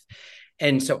faith.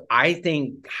 And so I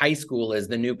think high school is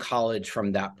the new college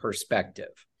from that perspective.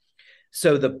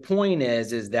 So the point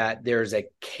is that there's a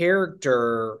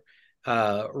character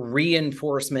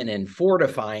reinforcement and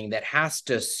fortifying that has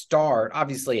to start,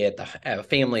 obviously, at the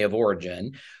family of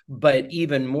origin, but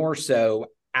even more so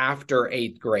after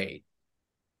 8th grade.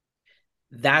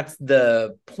 That's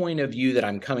the point of view that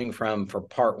I'm coming from for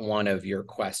part 1 of your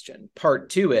question.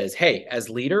 Part 2 is, hey, as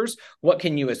leaders, what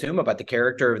can you assume about the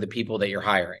character of the people that you're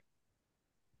hiring?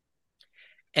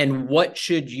 And what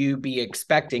should you be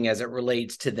expecting as it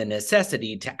relates to the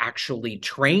necessity to actually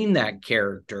train that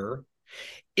character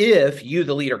if you,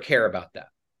 the leader, care about that?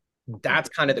 That's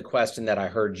kind of the question that I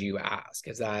heard you ask.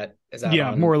 Is that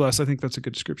yeah, more or less? I think that's a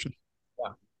good description.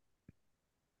 Yeah.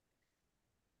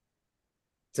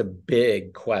 It's a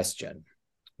big question,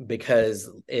 because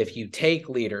if you take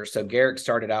leaders, so Garrick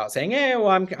started out saying, hey, well,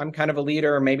 I'm kind of a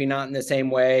leader, maybe not in the same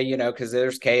way, because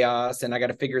there's chaos and I got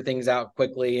to figure things out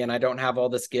quickly and I don't have all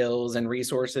the skills and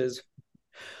resources.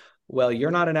 Well,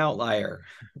 you're not an outlier.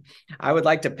 I would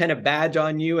like to pin a badge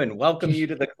on you and welcome you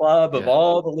to the club of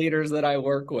all the leaders that I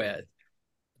work with.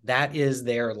 That is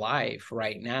their life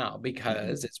right now,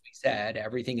 because as we said,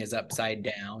 everything is upside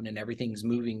down and everything's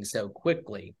moving so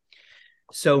quickly.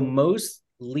 So most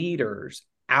leaders,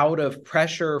 out of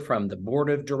pressure from the board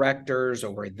of directors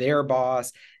or their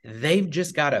boss, they've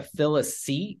just got to fill a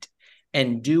seat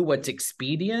and do what's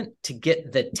expedient to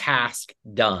get the task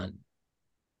done,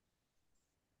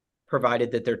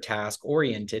 provided that they're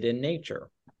task-oriented in nature,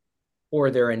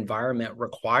 or their environment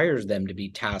requires them to be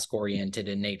task-oriented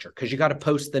in nature, because you got to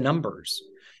post the numbers.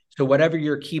 So whatever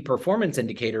your key performance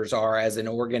indicators are as an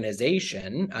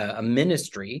organization, a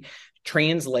ministry,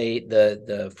 translate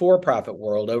the for-profit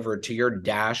world over to your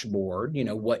dashboard,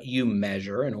 what you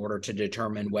measure in order to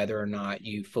determine whether or not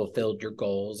you fulfilled your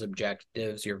goals,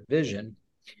 objectives, your vision.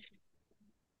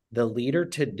 The leader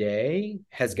today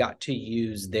has got to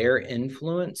use their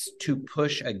influence to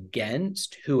push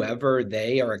against whoever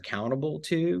they are accountable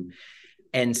to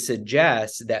and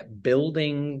suggest that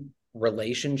building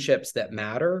relationships that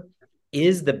matter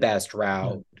is the best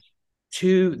route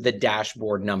to the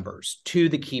dashboard numbers, to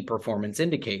the key performance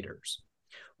indicators,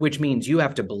 which means you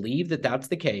have to believe that that's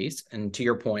the case. And to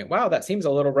your point, wow, that seems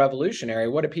a little revolutionary.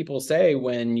 What do people say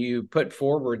when you put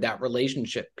forward that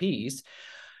relationship piece?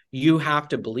 You have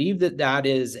to believe that that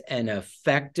is an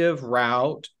effective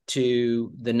route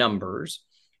to the numbers.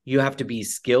 You have to be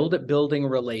skilled at building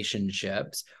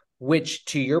relationships, which,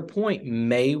 to your point,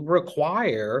 may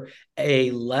require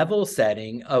a level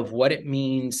setting of what it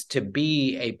means to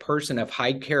be a person of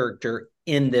high character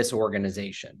in this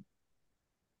organization.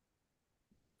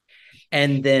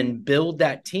 And then build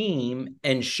that team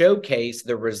and showcase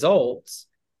the results,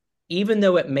 even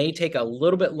though it may take a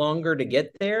little bit longer to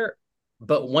get there.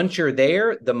 But once you're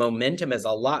there, the momentum is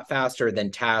a lot faster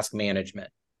than task management.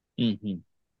 Mm-hmm.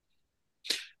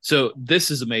 So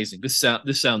this is amazing. This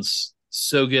sounds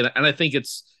so good. And I think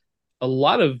it's a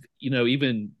lot of,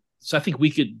 so I think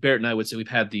Barrett and I would say we've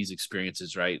had these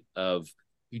experiences, right? Of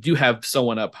you do have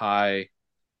someone up high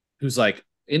who's like,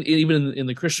 even in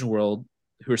the Christian world,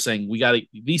 who are saying,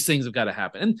 these things have got to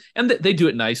happen. And they do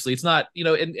it nicely. It's not,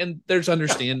 and there's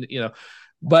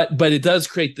but it does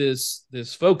create this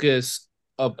focus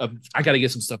of I got to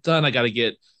get some stuff done. I got to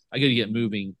get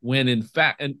moving, when in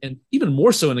fact, and even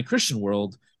more so in the Christian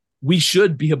world, we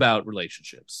should be about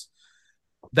relationships.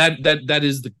 That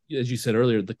is as you said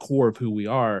earlier, the core of who we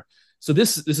are. So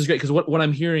this is great, because what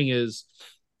I'm hearing is,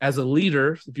 as a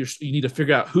leader, you need to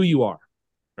figure out who you are,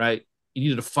 right? You need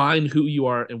to define who you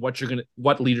are and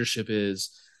what leadership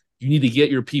is. You need to get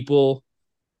your people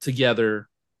together,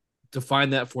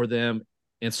 define that for them,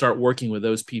 and start working with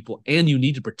those people. And you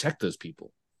need to protect those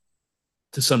people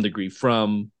to some degree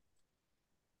from,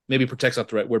 maybe protect's not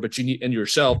the right word, but you need, and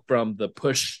yourself, from the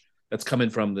push that's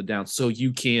coming from the down, so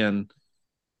you can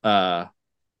move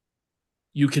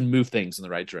things in the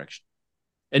right direction.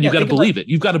 And you've got to believe it.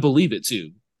 You've got to believe it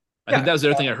too. I think that was the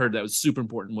other thing I heard that was super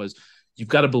important, was you've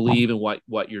got to believe in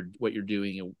what you're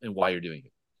doing and why you're doing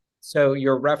it. So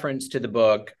your reference to the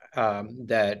book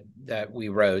that we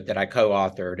wrote, that I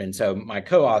co-authored. And so my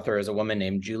co-author is a woman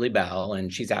named Julie Bell,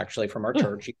 and she's actually from our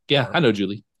church. Yeah, I know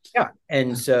Julie. Yeah.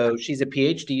 And so she's a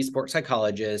PhD sports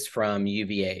psychologist from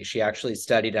UVA. She actually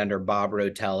studied under Bob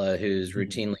Rotella, who's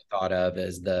routinely thought of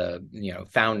as the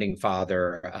founding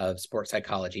father of sports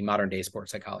psychology, modern day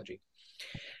sports psychology.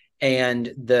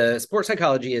 And the sports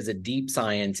psychology is a deep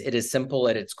science. It is simple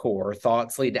at its core.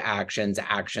 Thoughts lead to actions,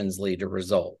 actions lead to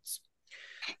results.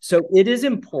 So it is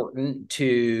important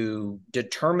to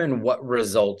determine what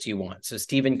results you want. So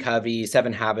Stephen Covey,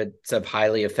 7 Habits of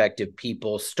Highly Effective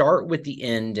People, start with the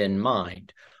end in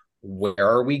mind. Where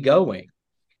are we going?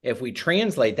 If we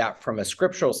translate that from a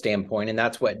scriptural standpoint, and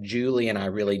that's what Julie and I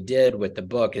really did with the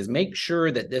book, is make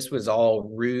sure that this was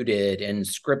all rooted in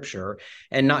scripture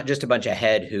and not just a bunch of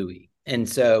head hooey. And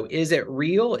so is it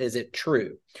real? Is it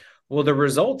true? Well, the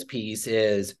results piece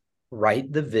is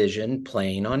write the vision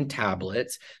plain on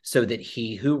tablets so that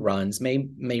he who runs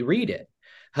may read it.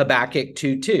 Habakkuk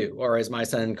 2:2, or as my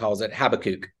son calls it,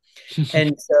 Habakkuk.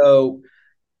 And so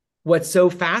what's so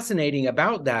fascinating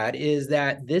about that is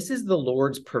that this is the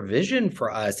Lord's provision for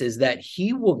us, is that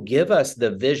he will give us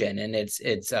the vision. And it's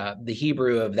the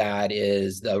Hebrew of that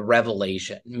is the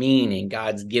revelation, meaning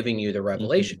God's giving you the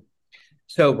revelation. Mm-hmm.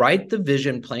 So write the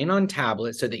vision plain on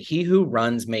tablet so that he who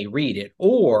runs may read it,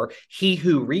 or he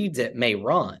who reads it may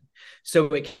run. So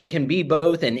it can be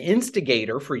both an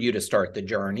instigator for you to start the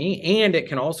journey, and it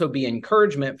can also be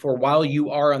encouragement for, while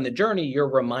you are on the journey, you're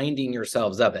reminding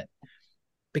yourselves of it.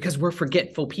 Because we're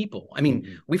forgetful people. I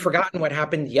mean, we've forgotten what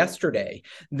happened yesterday.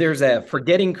 There's a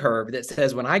forgetting curve that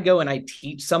says when I go and I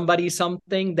teach somebody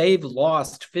something, they've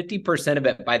lost 50% of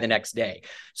it by the next day.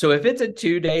 So if it's a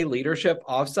 2-day leadership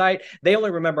offsite, they only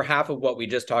remember half of what we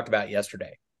just talked about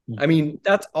yesterday. I mean,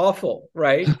 that's awful,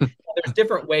 right? There's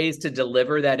different ways to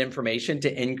deliver that information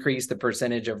to increase the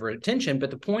percentage of retention.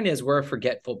 But the point is, we're a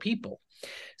forgetful people.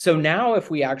 So now if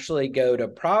we actually go to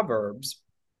Proverbs,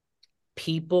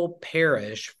 people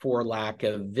perish for lack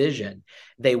of vision.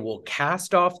 They will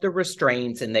cast off the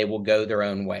restraints and they will go their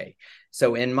own way.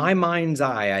 So in my mind's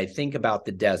eye, I think about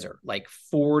the desert, like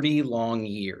 40 long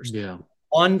years,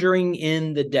 wandering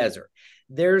in the desert.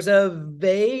 there's a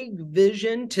vague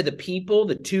vision to the people,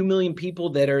 the 2 million people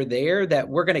that are there, that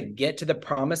we're going to get to the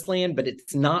promised land, but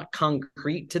it's not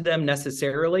concrete to them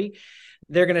necessarily.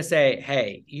 They're going to say,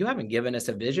 hey, you haven't given us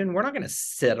a vision. We're not going to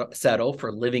settle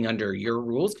for living under your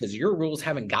rules, because your rules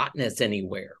haven't gotten us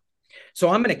anywhere. So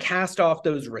I'm going to cast off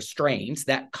those restraints,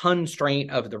 that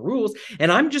constraint of the rules,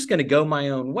 and I'm just going to go my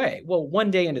own way. Well,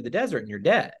 one day into the desert and you're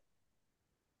dead.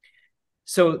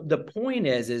 So the point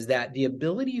is that the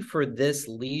ability for this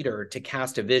leader to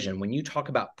cast a vision, when you talk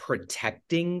about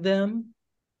protecting them,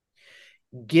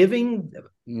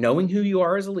 knowing who you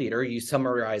are as a leader, you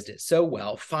summarized it so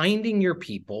well, finding your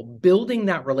people, building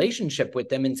that relationship with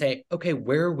them and say, okay,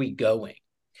 where are we going?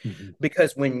 Mm-hmm.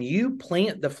 Because when you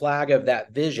plant the flag of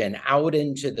that vision out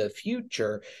into the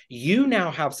future, you now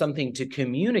have something to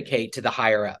communicate to the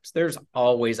higher ups. There's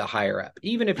always a higher up.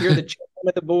 Even if you're the chairman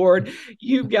of the board,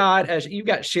 you've got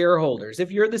shareholders.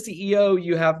 If you're the CEO,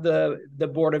 you have the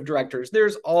board of directors.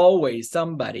 There's always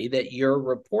somebody that you're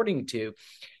reporting to.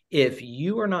 If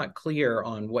you are not clear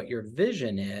on what your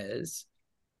vision is,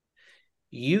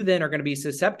 you then are going to be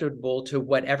susceptible to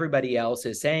what everybody else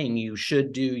is saying you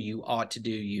should do, you ought to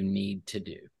do, you need to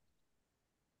do.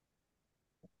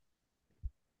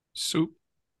 So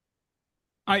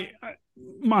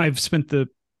I've spent the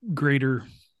greater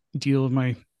deal of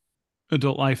my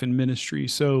adult life in ministry.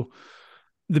 So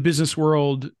the business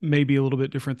world may be a little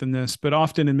bit different than this, but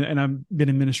often, and I've been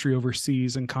in ministry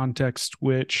overseas in context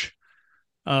which,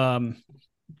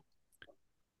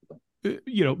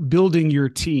 building your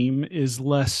team is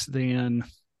less than,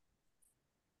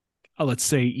 let's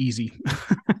say, easy.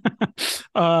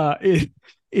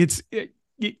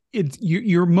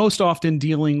 You're most often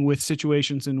dealing with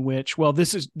situations in which, well,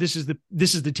 this is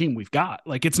the team we've got.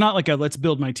 Like, it's not like let's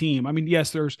build my team. I mean,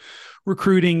 yes, there's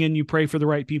recruiting and you pray for the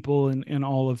right people and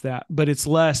all of that, but it's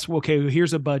less, okay,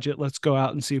 here's a budget. Let's go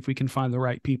out and see if we can find the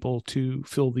right people to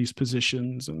fill these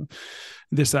positions and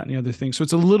this, that, and the other thing. So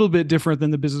it's a little bit different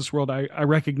than the business world. I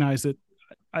recognize that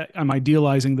I'm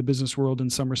idealizing the business world in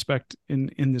some respect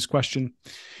in this question.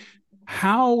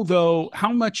 How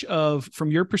much of,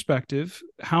 from your perspective,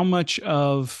 how much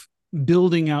of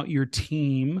building out your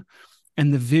team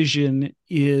and the vision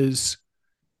is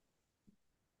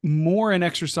more an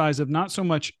exercise of not so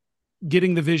much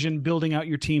getting the vision, building out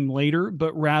your team later,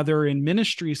 but rather in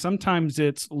ministry, sometimes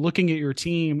it's looking at your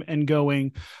team and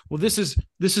going, well, this is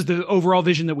the overall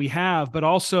vision that we have, but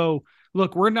also,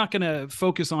 look, we're not going to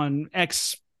focus on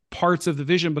X parts of the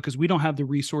vision because we don't have the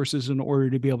resources in order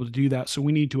to be able to do that. So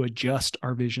we need to adjust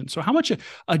our vision. So how much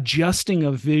adjusting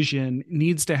of vision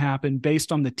needs to happen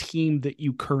based on the team that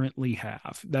you currently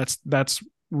have? That's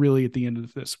really at the end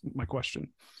of this, my question.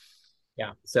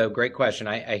 Yeah. So great question.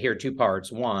 I hear two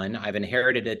parts. One, I've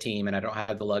inherited a team and I don't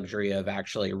have the luxury of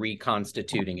actually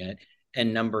reconstituting it.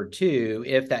 And number two,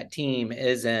 if that team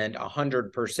isn't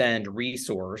 100%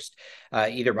 resourced,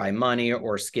 either by money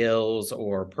or skills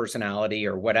or personality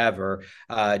or whatever,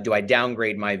 do I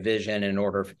downgrade my vision in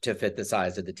order to fit the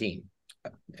size of the team?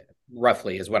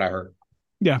 Roughly is what I heard.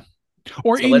 Yeah.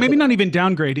 Or so maybe not even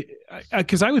downgrade,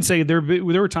 because I would say there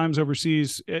were times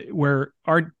overseas where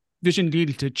our vision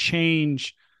needed to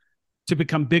change to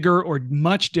become bigger or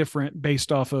much different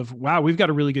based off of, wow, we've got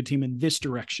a really good team in this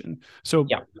direction. So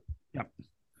yeah.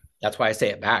 That's why I say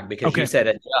it back, because you said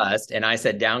adjust and I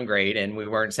said downgrade and we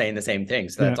weren't saying the same thing.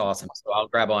 So that's awesome. So I'll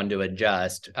grab on to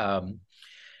adjust.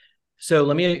 So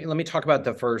let me talk about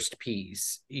the first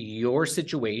piece. Your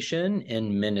situation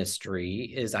in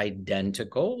ministry is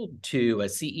identical to a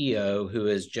CEO who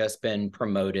has just been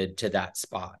promoted to that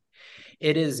spot.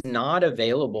 It is not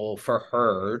available for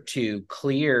her to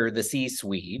clear the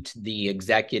C-suite, the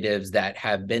executives that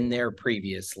have been there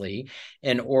previously,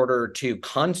 in order to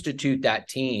constitute that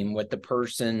team with the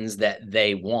persons that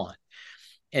they want.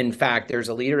 In fact, there's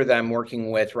a leader that I'm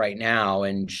working with right now,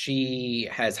 and she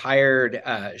inherited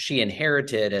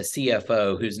a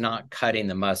CFO who's not cutting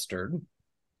the mustard.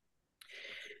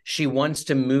 She wants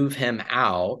to move him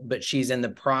out, but she's in the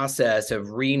process of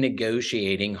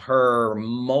renegotiating her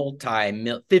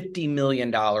 $50 million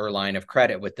line of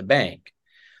credit with the bank.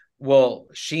 Well,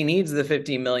 she needs the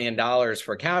 $50 million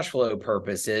for cash flow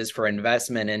purposes, for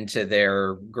investment into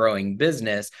their growing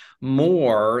business,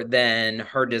 more than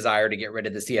her desire to get rid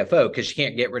of the CFO, because she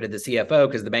can't get rid of the CFO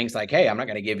because the bank's like, hey, I'm not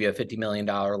going to give you a $50 million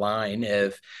line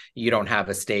if you don't have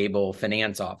a stable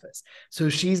finance office. So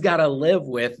she's got to live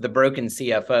with the broken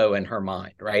CFO in her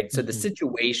mind, right? Mm-hmm. So the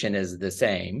situation is the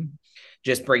same,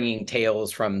 just bringing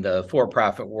tales from the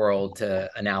for-profit world to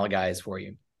analogize for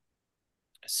you.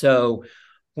 So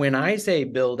When I say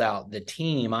build out the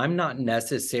team, I'm not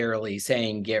necessarily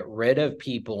saying get rid of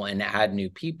people and add new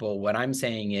people. What I'm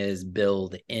saying is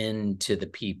build into the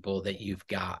people that you've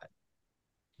got.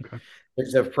 Okay.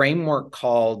 There's a framework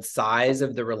called size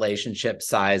of the relationship,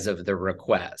 size of the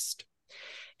request.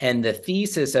 And the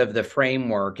thesis of the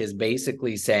framework is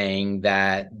basically saying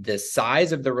that the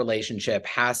size of the relationship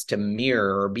has to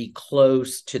mirror or be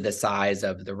close to the size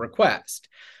of the request.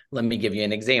 Let me give you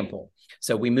an example.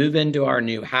 So we move into our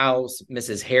new house.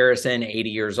 Mrs. Harrison, 80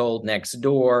 years old, next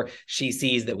door. She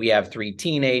sees that we have 3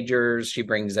 teenagers. She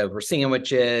brings over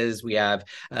sandwiches. We have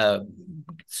a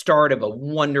start of a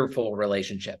wonderful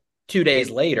relationship. 2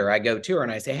 days later, I go to her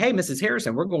and I say, hey, Mrs.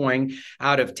 Harrison, we're going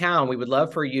out of town. We would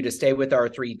love for you to stay with our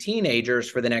 3 teenagers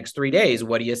for the next 3 days.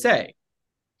 What do you say?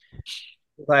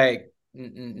 Like,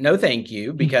 no, thank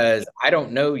you, because I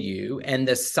don't know you. And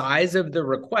the size of the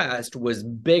request was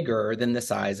bigger than the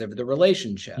size of the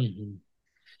relationship. Mm-hmm.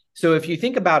 So if you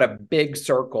think about a big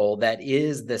circle that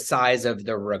is the size of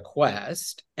the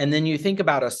request, and then you think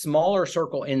about a smaller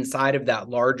circle inside of that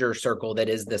larger circle that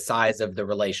is the size of the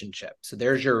relationship. So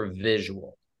there's your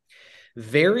visual.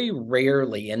 Very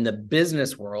rarely in the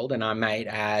business world, and I might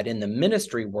add in the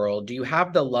ministry world, do you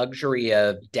have the luxury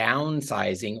of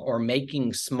downsizing or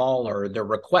making smaller the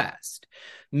request.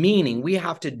 Meaning we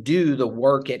have to do the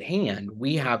work at hand.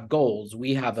 We have goals,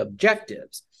 we have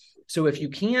objectives. So if you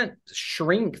can't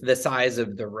shrink the size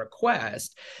of the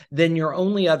request, then your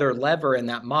only other lever in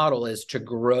that model is to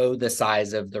grow the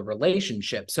size of the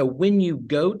relationship. So when you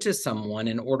go to someone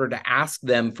in order to ask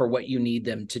them for what you need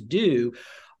them to do,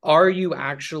 are you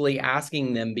actually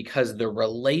asking them because the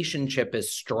relationship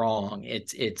is strong,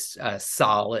 it's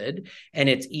solid, and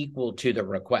it's equal to the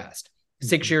request?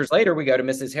 6 years later, we go to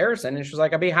Mrs. Harrison, and she's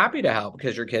like, I'd be happy to help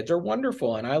because your kids are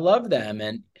wonderful, and I love them.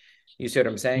 And you see what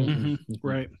I'm saying? Mm-hmm.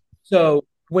 Right. So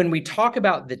when we talk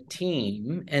about the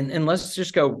team, and let's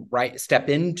just go step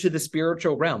into the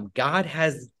spiritual realm, God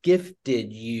has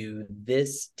gifted you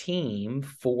this team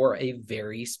for a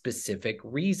very specific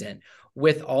reason,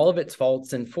 with all of its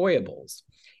faults and foibles.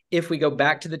 If we go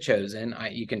back to The Chosen,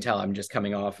 you can tell I'm just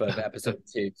coming off of episode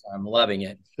 2, so I'm loving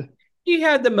it. He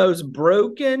had the most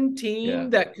broken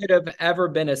team that could have ever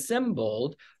been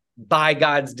assembled by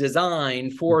God's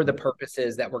design for the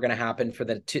purposes that were going to happen for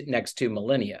the next 2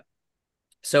 millennia.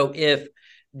 So if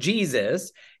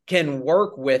Jesus can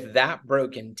work with that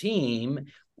broken team,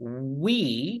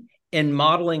 we, in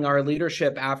modeling our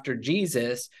leadership after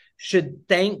Jesus, should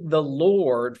thank the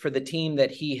Lord for the team that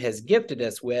he has gifted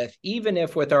us with, even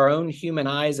if with our own human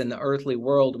eyes in the earthly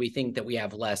world, we think that we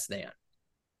have less than.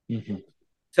 Mm-hmm.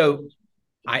 So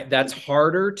that's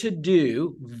harder to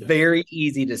do, very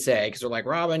easy to say, because they're like,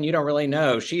 Robin, you don't really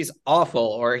know. She's awful,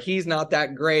 or he's not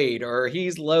that great, or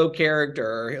he's low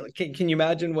character. Can you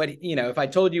imagine what, if I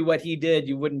told you what he did,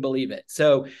 you wouldn't believe it.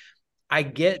 So I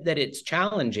get that it's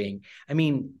challenging. I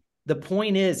mean, the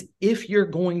point is, if you're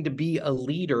going to be a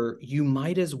leader, you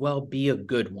might as well be a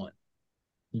good one.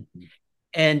 Mm-hmm.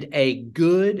 And a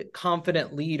good,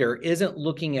 confident leader isn't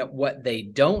looking at what they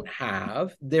don't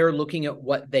have. They're looking at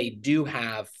what they do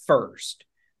have first.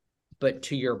 But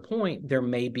to your point, there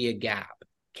may be a gap.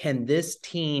 Can this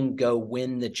team go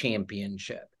win the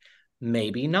championship?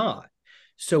 Maybe not.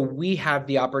 So we have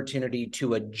the opportunity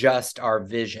to adjust our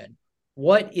vision.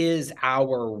 What is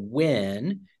our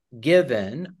win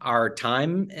given our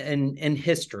time in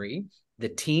history, the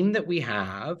team that we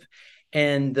have,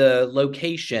 and the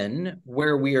location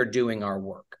where we are doing our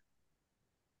work?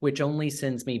 Which only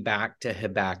sends me back to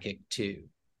Habakkuk 2.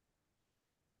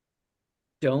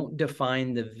 Don't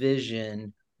define the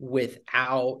vision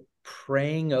without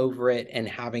praying over it and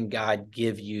having God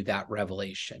give you that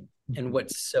revelation. And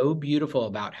what's so beautiful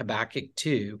about Habakkuk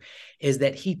 2 is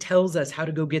that he tells us how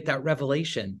to go get that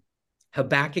revelation.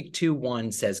 Habakkuk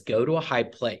 2:1 says, go to a high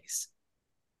place,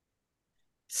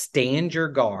 stand your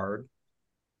guard,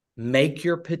 make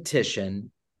your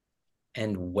petition,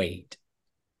 and wait.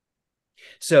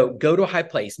 So go to a high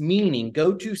place, meaning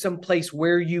go to some place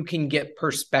where you can get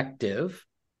perspective,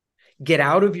 get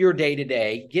out of your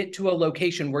day-to-day, get to a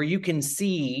location where you can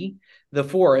see the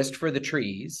forest for the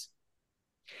trees,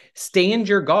 stand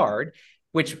your guard,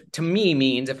 which to me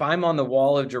means if I'm on the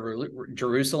wall of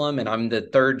Jerusalem and I'm the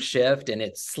third shift and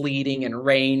it's sleeting and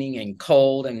raining and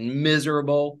cold and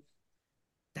miserable,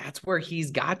 that's where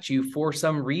he's got you for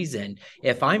some reason.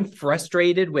 If I'm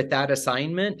frustrated with that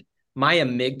assignment, my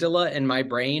amygdala and my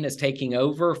brain is taking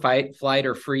over, fight, flight,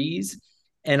 or freeze,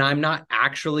 and I'm not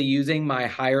actually using my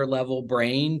higher level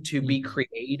brain to be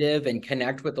creative and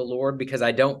connect with the Lord because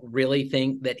I don't really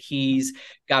think that he's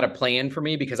got a plan for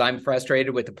me because I'm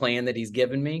frustrated with the plan that he's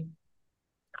given me,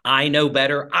 I know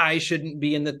better. I shouldn't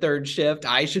be in the third shift.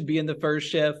 I should be in the first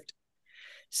shift.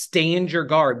 Stand your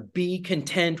guard. Be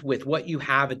content with what you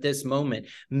have at this moment.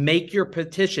 Make your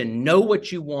petition. Know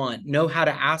what you want. Know how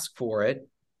to ask for it.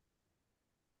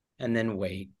 And then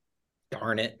wait.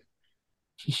 Darn it.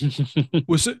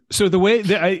 Well, so the way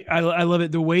that I love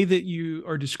it, the way that you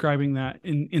are describing that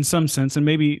in some sense, and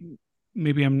maybe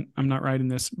I'm not right in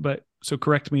this, but so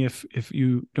correct me if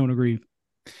you don't agree.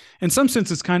 In some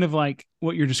sense, it's kind of like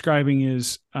what you're describing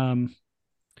is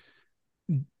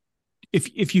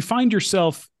if you find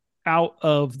yourself out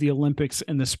of the Olympics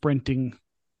and the sprinting,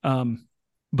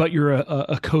 but you're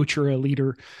a coach or a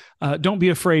leader, don't be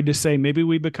afraid to say, maybe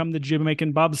we become the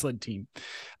Jamaican bobsled team,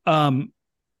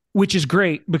 which is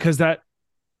great because that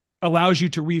allows you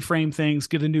to reframe things,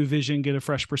 get a new vision, get a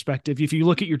fresh perspective. If you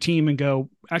look at your team and go,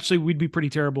 actually, we'd be pretty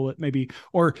terrible at maybe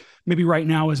right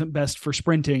now isn't best for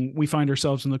sprinting. We find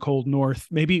ourselves in the cold north.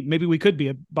 Maybe we could be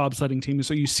a bobsledding team.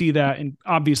 So you see that, and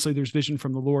obviously there's vision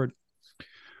from the Lord.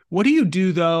 What do you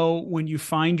do though when you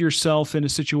find yourself in a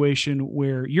situation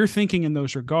where you're thinking in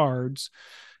those regards,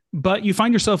 but you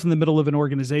find yourself in the middle of an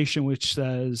organization which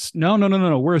says, no,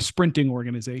 we're a sprinting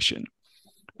organization.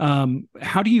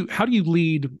 How do you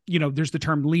lead? There's the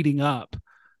term leading up.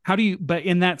 But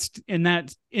in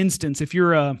that instance, if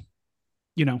you're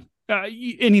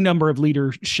any number of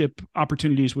leadership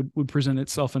opportunities would present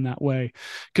itself in that way.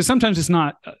 Because sometimes it's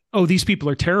not, these people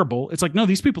are terrible. It's like, no,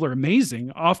 these people are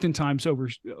amazing. Oftentimes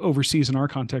overseas in our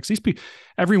context, these people,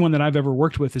 everyone that I've ever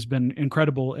worked with has been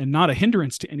incredible and not a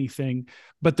hindrance to anything.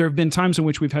 But there have been times in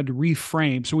which we've had to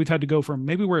reframe. So we've had to go from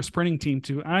maybe we're a sprinting team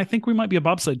to, I think we might be a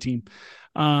bobsled team.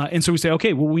 And so we say,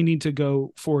 okay, well, we need to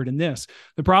go forward in this.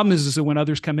 The problem is that when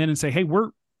others come in and say, hey,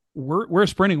 we're a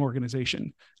sprinting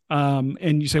organization.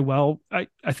 And you say, well, I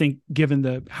think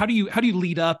given how do you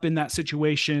lead up in that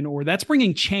situation, or that's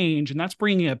bringing change and that's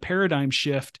bringing a paradigm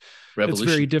shift. Revolution.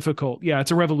 It's very difficult. Yeah.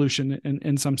 It's a revolution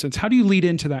in some sense. How do you lead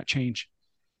into that change?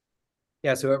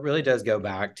 Yeah, so it really does go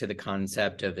back to the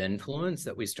concept of influence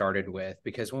that we started with,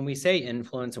 because when we say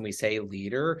influence and we say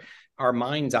leader, our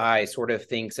mind's eye sort of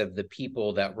thinks of the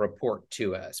people that report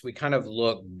to us. We kind of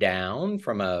look down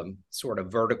from a sort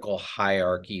of vertical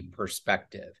hierarchy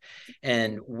perspective.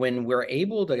 And when we're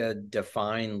able to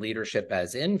define leadership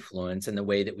as influence in the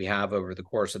way that we have over the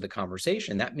course of the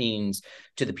conversation, that means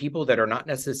to the people that are not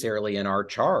necessarily in our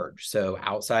charge. So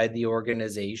outside the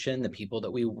organization, the people that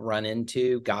we run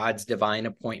into, God's divine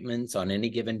appointments on any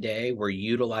given day, we're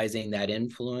utilizing that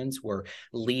influence, we're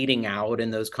leading out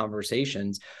in those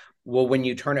conversations. Well, when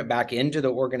you turn it back into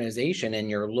the organization and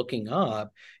you're looking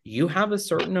up, you have a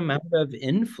certain amount of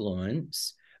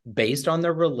influence based on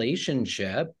the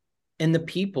relationship and the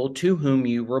people to whom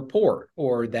you report,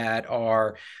 or that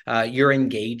are you're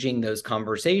engaging those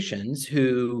conversations,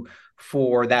 who,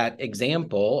 for that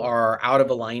example, are out of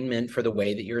alignment for the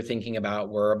way that you're thinking about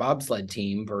we're a bobsled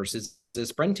team versus a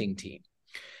sprinting team.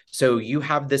 So you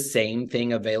have the same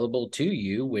thing available to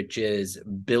you, which is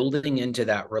building into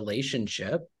that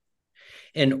relationship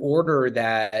in order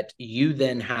that you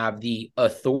then have the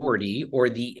authority or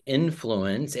the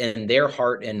influence in their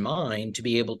heart and mind to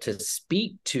be able to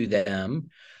speak to them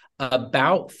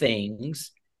about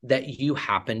things that you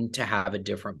happen to have a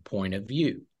different point of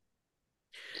view.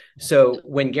 So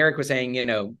when Garrick was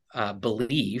saying,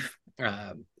 belief,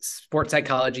 sports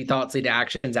psychology, thoughts lead to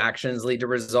actions, actions lead to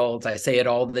results. I say it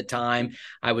all the time.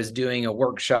 I was doing a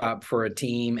workshop for a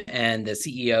team, and the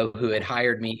CEO who had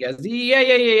hired me goes,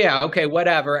 yeah. Okay,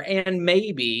 whatever. And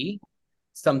maybe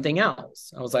something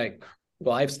else. I was like,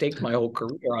 well, I've staked my whole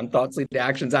career on thoughts lead to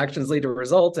actions, actions lead to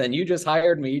results. And you just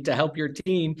hired me to help your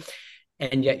team.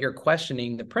 And yet you're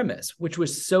questioning the premise, which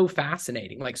was so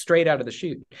fascinating, like straight out of the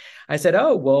chute. I said,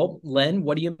 oh, well, Len,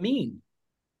 what do you mean?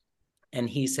 And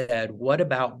he said, what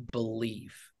about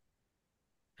belief?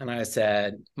 And I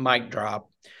said, mic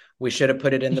drop. We should have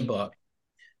put it in the book,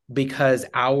 because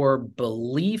our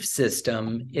belief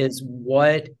system is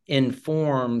what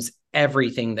informs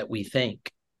everything that we think.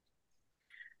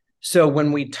 So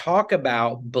when we talk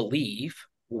about belief,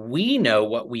 we know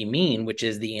what we mean, which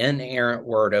is the inerrant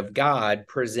word of God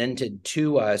presented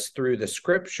to us through the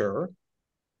scripture.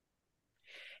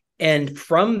 And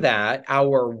from that,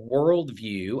 our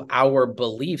worldview, our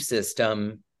belief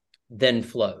system then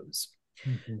flows.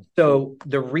 Mm-hmm. So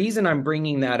the reason I'm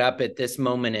bringing that up at this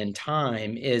moment in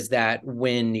time is that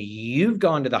when you've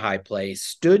gone to the high place,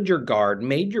 stood your guard,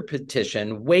 made your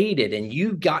petition, waited, and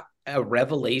you got a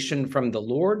revelation from the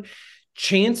Lord,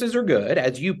 chances are good,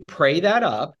 as you pray that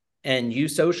up and you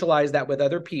socialize that with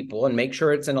other people and make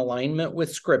sure it's in alignment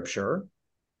with scripture,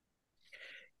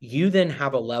 you then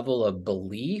have a level of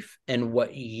belief in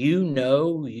what you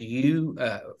know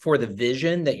for the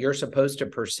vision that you're supposed to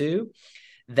pursue,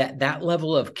 that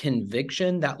level of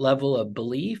conviction, that level of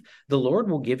belief, the Lord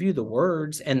will give you the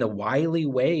words and the wily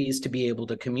ways to be able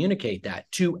to communicate that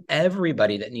to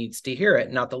everybody that needs to hear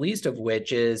it, not the least of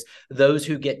which is those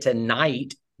who get to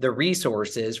knight the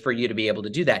resources for you to be able to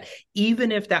do that,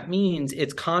 even if that means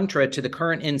it's contra to the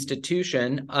current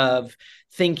institution of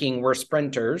thinking we're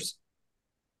sprinters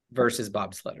versus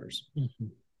bobsledders. Mm-hmm.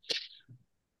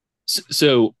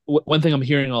 So one thing I'm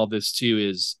hearing all this too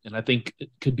is, and I think it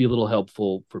could be a little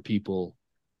helpful for people,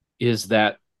 is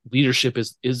that leadership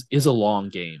is a long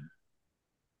game.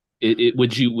 I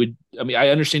mean, I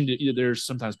understand that there's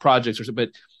sometimes projects or something,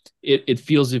 but it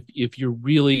feels if you're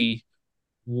really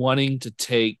wanting to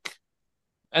take,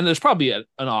 and there's probably an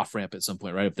off ramp at some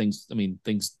point, right? If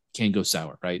things can go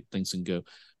sour, right? Things can go,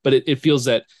 but it feels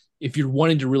that if you're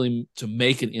wanting to really to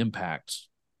make an impact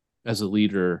as a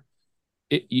leader,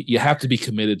 you have to be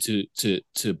committed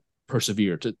to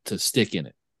persevere, to stick in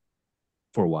it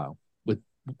for a while. With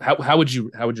how would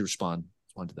you respond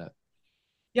to that?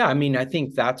 Yeah, I mean, I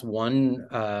think that's one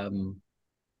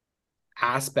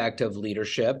aspect of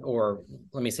leadership, or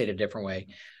let me say it a different way.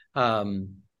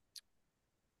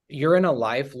 You're in a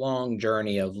lifelong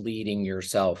journey of leading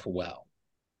yourself well.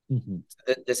 Mm-hmm.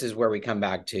 This is where we come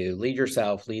back to lead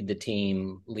yourself, lead the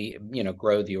team,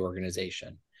 grow the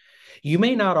organization. You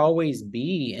may not always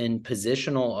be in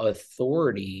positional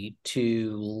authority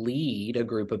to lead a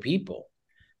group of people.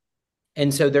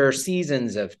 And so there are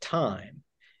seasons of time.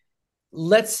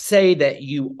 Let's say that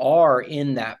you are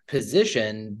in that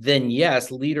position, then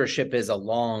yes, leadership is a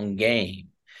long game.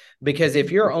 Because if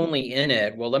you're only in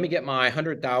it, well, let me get my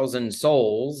 100,000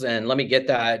 souls and let me get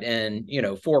that in,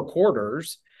 4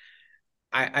 quarters.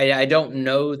 I don't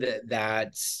know that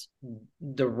that's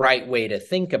the right way to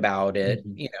think about it.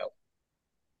 Mm-hmm.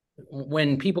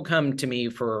 When people come to me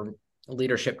for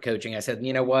leadership coaching, I said,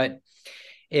 you know what?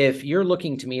 If you're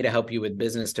looking to me to help you with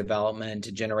business development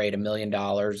to generate $1 million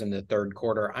in the 3rd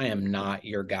quarter, I am not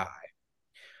your guy.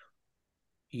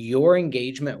 Your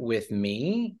engagement with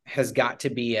me has got to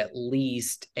be at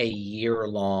least a year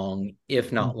long,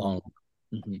 if not longer.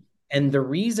 Mm-hmm. And the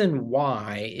reason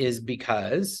why is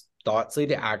because thoughts lead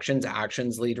to actions,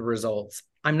 actions lead to results.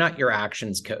 I'm not your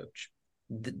actions coach.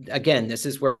 Again, this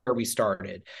is where we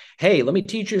started. Hey, let me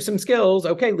teach you some skills.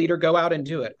 Okay, leader, go out and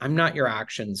do it. I'm not your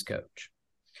actions coach.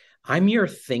 I'm your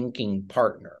thinking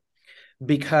partner.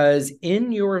 Because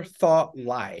in your thought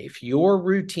life, your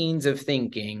routines of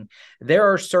thinking,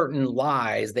 there are certain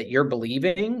lies that you're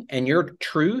believing, and your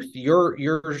truth, your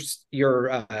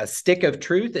stick of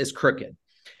truth is crooked.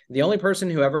 The only person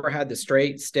who ever had the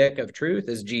straight stick of truth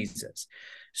is Jesus.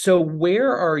 So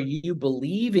where are you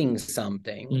believing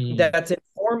something that's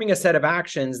informing a set of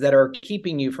actions that are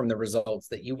keeping you from the results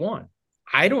that you want?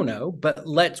 I don't know, but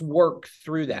let's work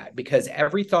through that, because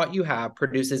every thought you have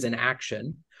produces an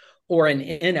action or an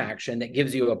inaction that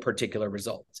gives you a particular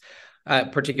result.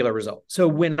 So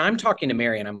when I'm talking to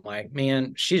Mary and I'm like,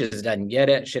 man, she just doesn't get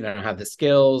it. She doesn't have the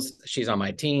skills. She's on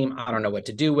my team. I don't know what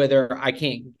to do with her. I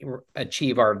can't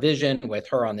achieve our vision with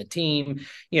her on the team.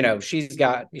 She's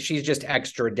just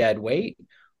extra dead weight.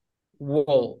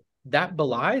 Well, that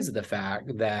belies the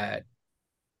fact that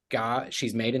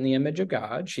she's made in the image of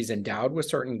God. She's endowed with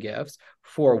certain gifts.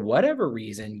 For whatever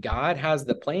reason, God has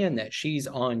the plan that she's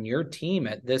on your team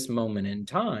at this moment in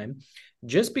time.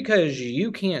 Just because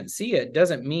you can't see it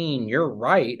doesn't mean you're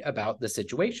right about the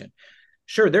situation.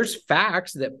 Sure, there's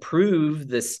facts that prove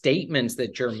the statements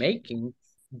that you're making,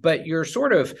 but you're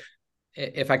sort of,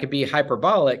 if I could be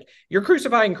hyperbolic, you're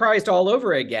crucifying Christ all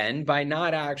over again by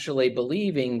not actually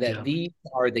believing that these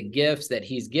are the gifts that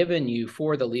he's given you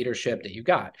for the leadership that you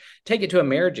got. Take it to a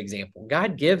marriage example.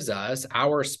 God gives us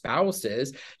our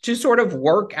spouses to sort of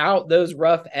work out those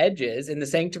rough edges in the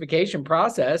sanctification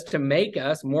process to make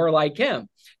us more like him,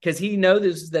 because he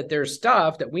knows that there's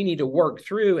stuff that we need to work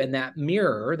through, and that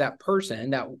mirror, that person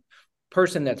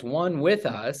that's one with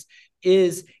us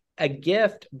is a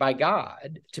gift by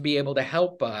God to be able to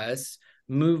help us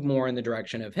move more in the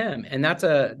direction of him. And that's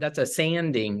a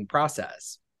sanding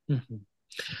process.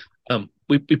 Mm-hmm.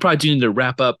 We probably do need to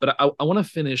wrap up, but I want to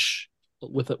finish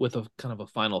with a kind of a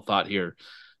final thought here.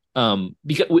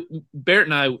 Because Barrett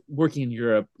and I, working in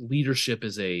Europe, leadership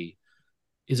is a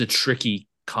tricky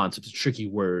concept, a tricky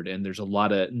word, and there's a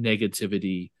lot of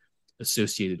negativity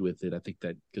associated with it. I think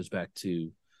that goes back to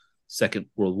Second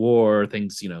World War,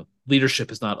 things, leadership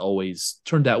has not always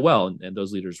turned out well, and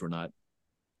those leaders were not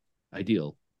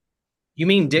ideal. You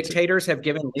mean dictators have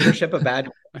given leadership a bad?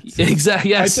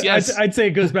 Exactly. Yes. Yes. I'd say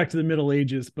it goes back to the Middle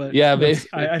Ages, but yeah,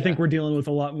 I think we're dealing with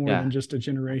a lot more than just a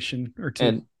generation or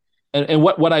two. And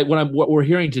what we're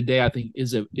hearing today, I think,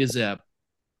 is a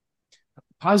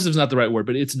positive is not the right word,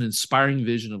 but it's an inspiring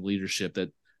vision of leadership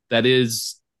that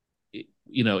is,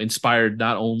 inspired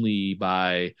not only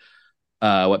by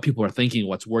what people are thinking,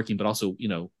 what's working, but also,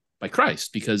 by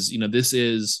Christ, because, this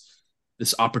is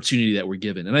this opportunity that we're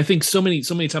given. And I think so many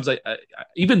times, I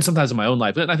even sometimes in my own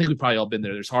life, and I think we've probably all been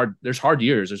there. There's hard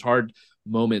years, there's hard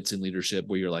moments in leadership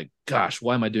where you're like, gosh,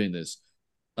 why am I doing this?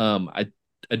 I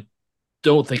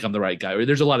don't think I'm the right guy, or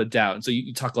there's a lot of doubt. And so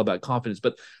you talk a lot about confidence,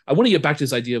 but I want to get back to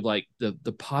this idea of like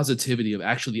the positivity of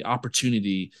actually the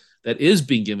opportunity that is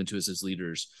being given to us as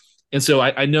leaders. And so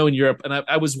I know in Europe, and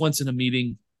I was once in a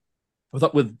meeting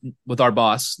with our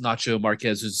boss, Nacho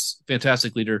Marquez, who's a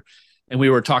fantastic leader. And we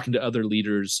were talking to other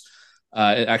leaders,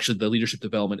 actually the leadership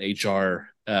development HR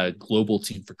global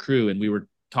team for Cru. And we were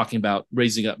talking about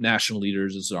raising up national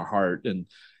leaders as our heart. And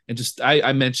just,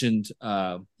 I mentioned,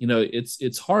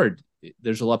 it's hard.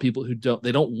 There's a lot of people who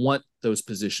don't want those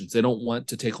positions. They don't want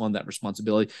to take on that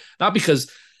responsibility, not because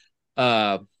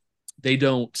they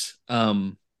don't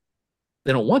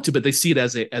want to, but they see it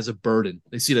as a burden.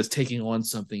 They see it as taking on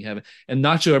something heavy. And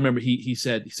Nacho, I remember he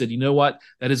said, you know what,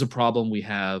 that is a problem we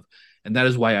have. And that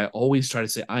is why I always try to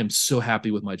say, I'm so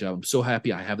happy with my job. I'm so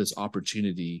happy I have this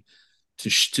opportunity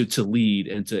to lead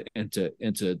and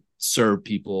to serve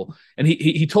people. And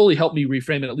he totally helped me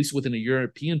reframe it, at least within a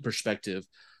European perspective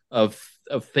of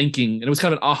thinking. And it was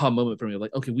kind of an aha moment for me,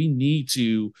 like, okay, we need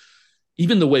to,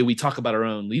 even the way we talk about our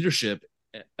own leadership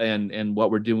and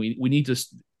what we're doing, we need to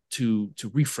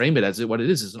reframe it as what it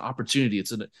is an opportunity.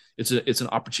 It's an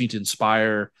opportunity to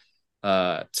inspire,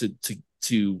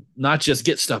 to not just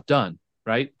get stuff done,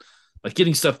 right? Like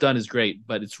getting stuff done is great,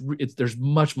 but there's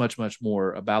much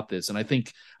more about this. And I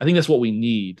think that's what we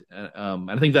need.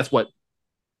 And I think that's what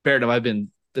Barrett and I've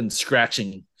been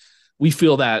scratching. We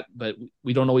feel that, but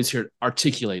we don't always hear it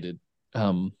articulated.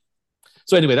 So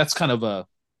anyway, that's kind of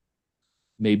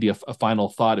maybe a final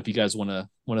thought. If you guys want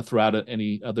to throw out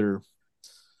any other,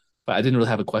 but I didn't really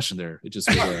have a question there. It just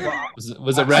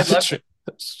was a ratchet.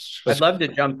 I'd love to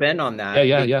jump in on that.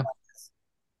 Yeah.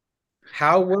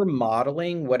 How we're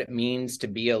modeling what it means to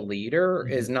be a leader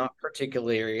is not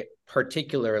particularly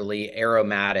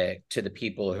aromatic to the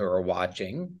people who are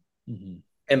watching.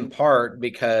 In part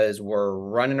because we're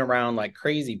running around like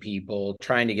crazy people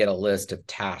trying to get a list of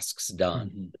tasks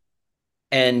done.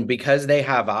 And because they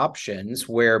have options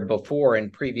where before in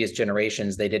previous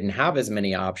generations, they didn't have as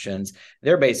many options,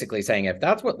 they're basically saying, if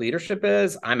that's what leadership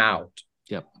is, I'm out.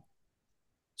 Yep.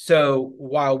 So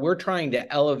while we're trying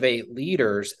to elevate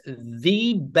leaders,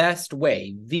 the best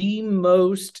way, the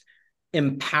most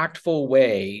impactful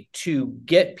way to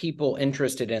get people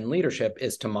interested in leadership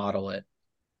is to model it.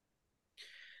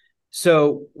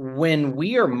 So when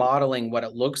we are modeling what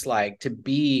it looks like to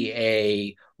be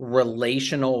a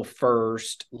relational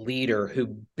first leader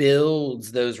who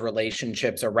builds those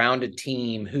relationships around a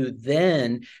team, who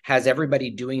then has everybody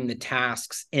doing the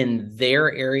tasks in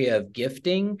their area of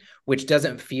gifting, which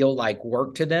doesn't feel like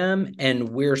work to them, and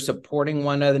we're supporting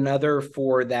one another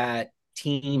for that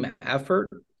team effort.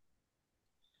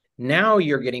 Now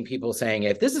you're getting people saying,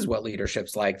 if this is what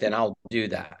leadership's like, then I'll do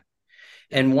that.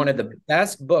 And one of the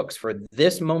best books for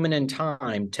this moment in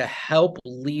time to help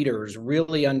leaders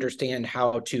really understand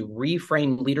how to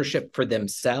reframe leadership for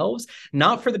themselves,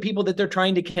 not for the people that they're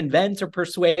trying to convince or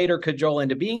persuade or cajole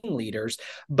into being leaders,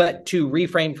 but to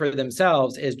reframe for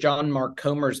themselves, is John Mark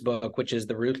Comer's book, which is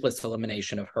The Ruthless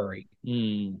Elimination of Hurry.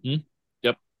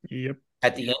 Yep.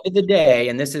 At the end of the day,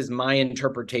 and this is my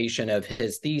interpretation of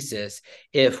his thesis,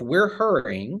 if we're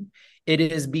hurrying, it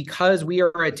is because we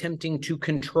are attempting to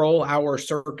control our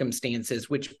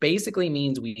circumstances, which basically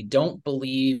means we don't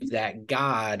believe that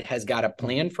God has got a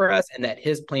plan for us and that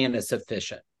his plan is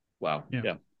sufficient. Wow.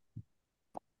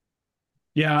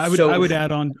 Yeah, I would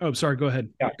add on. Oh, sorry. Go ahead.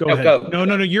 Go ahead.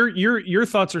 No. Your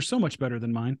thoughts are so much better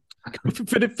than mine.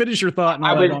 Finish your thought, and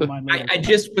I'll add on mine later. I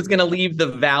just was going to leave the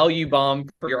value bomb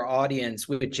for your audience,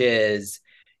 which is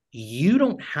you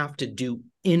don't have to do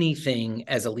anything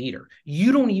as a leader.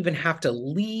 You don't even have to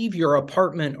leave your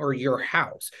apartment or your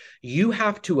house. You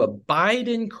have to abide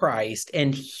in Christ,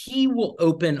 and he will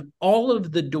open all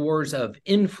of the doors of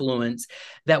influence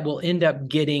that will end up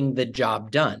getting the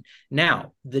job done.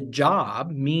 Now, the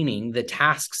job, meaning the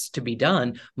tasks to be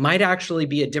done, might actually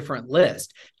be a different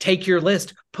list. Take your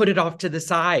list, put it off to the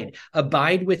side,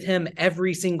 abide with him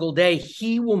every single day.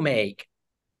 He will make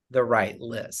the right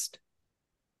list.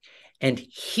 And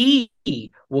he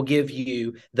will give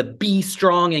you the be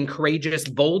strong and courageous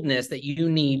boldness that you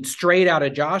need straight out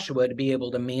of Joshua to be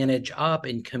able to manage up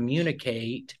and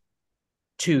communicate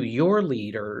to your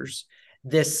leaders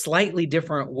this slightly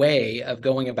different way of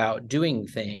going about doing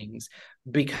things,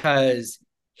 because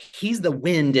he's the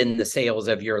wind in the sails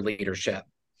of your leadership.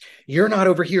 You're not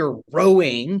over here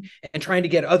rowing and trying to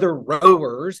get other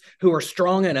rowers who are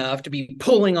strong enough to be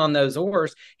pulling on those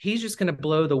oars. He's just going to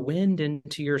blow the wind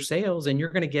into your sails, and you're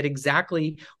going to get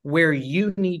exactly where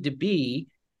you need to be.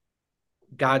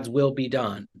 God's will be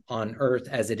done on earth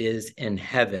as it is in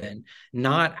heaven,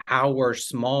 not our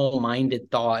small-minded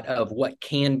thought of what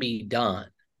can be done.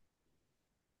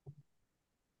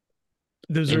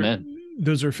 Those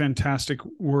are fantastic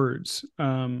words.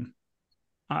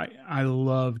 I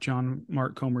love John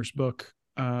Mark Comer's book,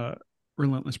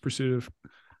 Relentless Pursuit of,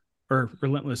 or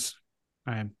Relentless,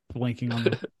 I am blanking on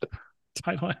the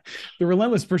title. The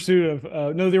Relentless Pursuit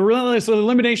of, the Relentless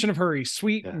Elimination of Hurry.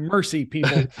 Sweet mercy,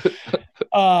 people.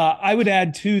 I would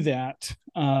add to that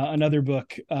another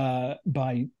book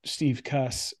by Steve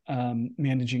Cuss,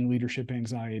 Managing Leadership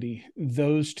Anxiety.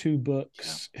 Those two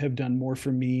books have done more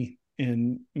for me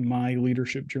in my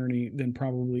leadership journey than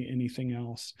probably anything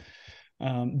else.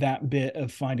 That bit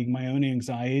of finding my own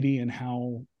anxiety and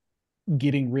how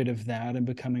getting rid of that and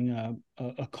becoming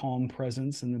a calm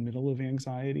presence in the middle of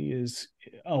anxiety is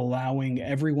allowing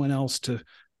everyone else to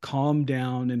calm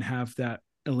down and have that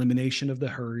elimination of the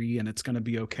hurry, and it's going to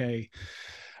be okay.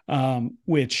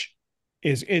 Which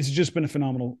it's just been a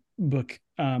phenomenal book.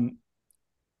 There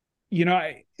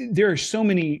are so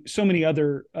many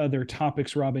other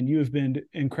topics, Robin. You have been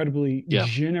incredibly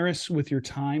generous with your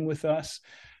time with us.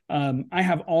 I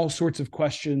have all sorts of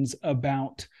questions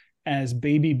about, as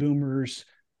baby boomers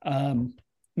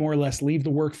more or less leave the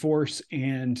workforce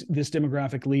and this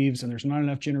demographic leaves and there's not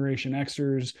enough Generation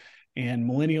Xers and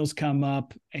millennials come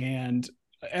up and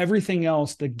everything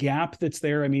else, the gap that's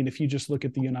there. I mean, if you just look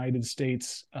at the United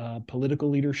States political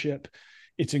leadership,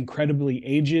 it's incredibly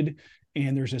aged,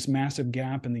 and there's this massive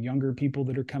gap in the younger people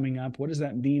that are coming up. What does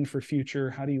that mean for future?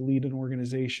 How do you lead in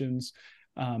organizations?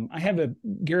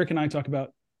 Garrick and I talk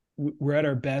about, we're at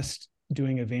our best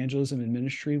doing evangelism and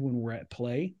ministry when we're at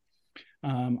play.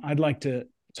 I'd like to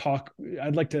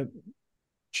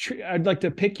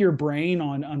pick your brain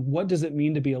on what does it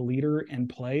mean to be a leader and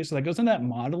play. So that goes in that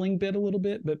modeling bit a little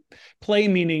bit, but play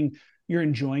meaning you're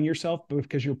enjoying yourself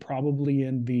because you're probably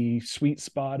in the sweet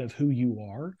spot of who you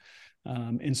are.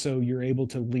 And so you're able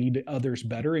to lead others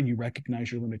better and you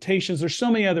recognize your limitations. There's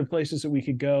so many other places that we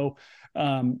could go.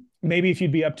 Maybe if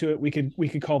you'd be up to it, we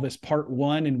could call this part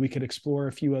 1 and we could explore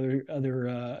a few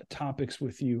other topics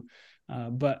with you.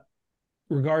 But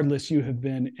regardless, you have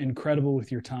been incredible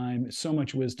with your time. So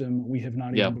much wisdom. We have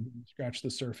not even begun to scratch the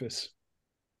surface.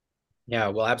 Yeah,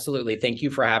 well, absolutely. Thank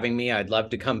you for having me. I'd love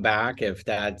to come back if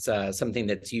that's something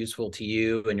that's useful to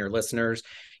you and your listeners.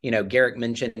 Garrick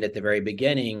mentioned at the very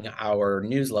beginning, our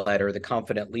newsletter, The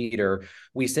Confident Leader,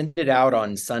 we send it out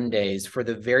on Sundays for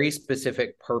the very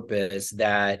specific purpose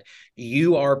that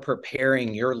you are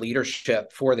preparing your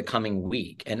leadership for the coming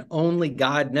week. And only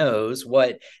God knows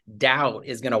what doubt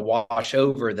is going to wash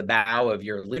over the bow of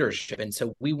your leadership. And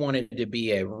so we wanted to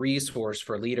be a resource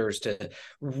for leaders to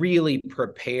really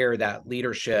prepare that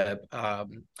leadership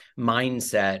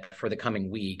mindset for the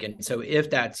coming week. And so if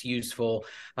that's useful,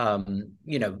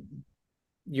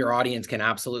 your audience can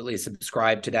absolutely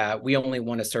subscribe to that. We only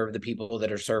want to serve the people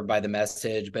that are served by the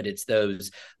message, but it's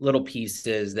those little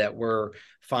pieces that we're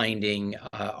finding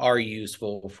are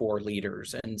useful for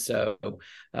leaders. And so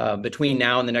between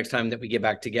now and the next time that we get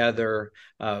back together,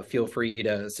 feel free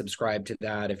to subscribe to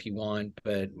that if you want.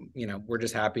 But, we're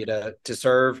just happy to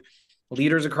serve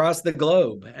leaders across the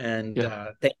globe. And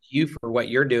thank you for what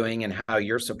you're doing and how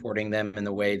you're supporting them in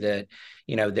the way that,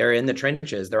 they're in the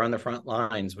trenches, they're on the front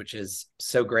lines, which is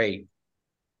so great.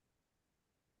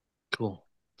 Cool.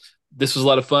 This was a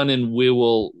lot of fun, and we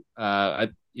will,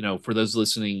 for those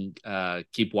listening,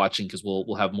 keep watching because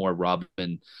we'll have more Robin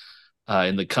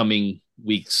in the coming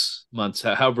weeks, months,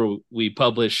 however we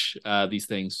publish these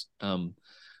things.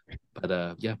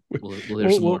 But we'll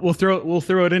hear some more. We'll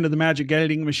throw it into the magic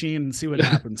editing machine and see what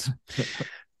happens.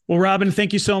 Well, Robin,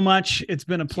 thank you so much. It's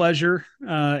been a pleasure.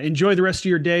 Enjoy the rest of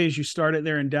your day as you start it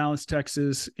there in Dallas,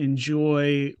 Texas.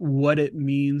 Enjoy what it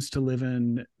means to live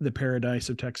in the paradise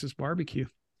of Texas barbecue.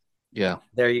 Yeah.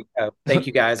 There you go. Thank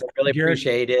you, guys. I really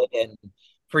appreciate it. And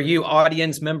for you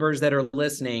audience members that are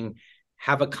listening,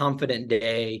 have a confident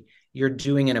day. You're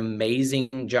doing an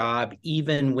amazing job,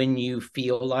 even when you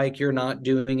feel like you're not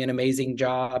doing an amazing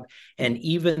job. And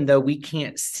even though we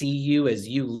can't see you as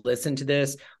you listen to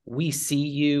this, we see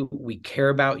you, we care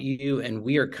about you, and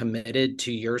we are committed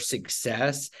to your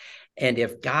success. And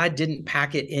if God didn't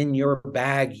pack it in your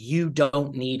bag, you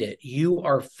don't need it. You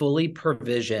are fully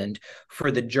provisioned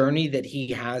for the journey that he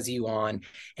has you on.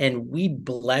 And we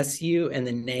bless you in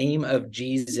the name of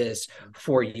Jesus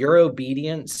for your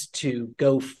obedience to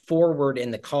go forward in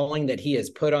the calling that he has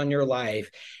put on your life.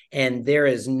 And there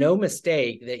is no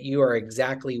mistake that you are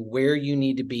exactly where you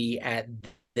need to be at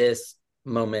this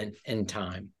moment in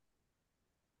time.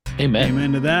 Amen.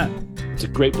 Amen to that. It's a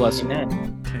great blessing.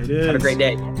 Amen. It is. Have a great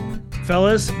day.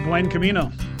 Fellas, buen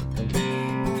camino.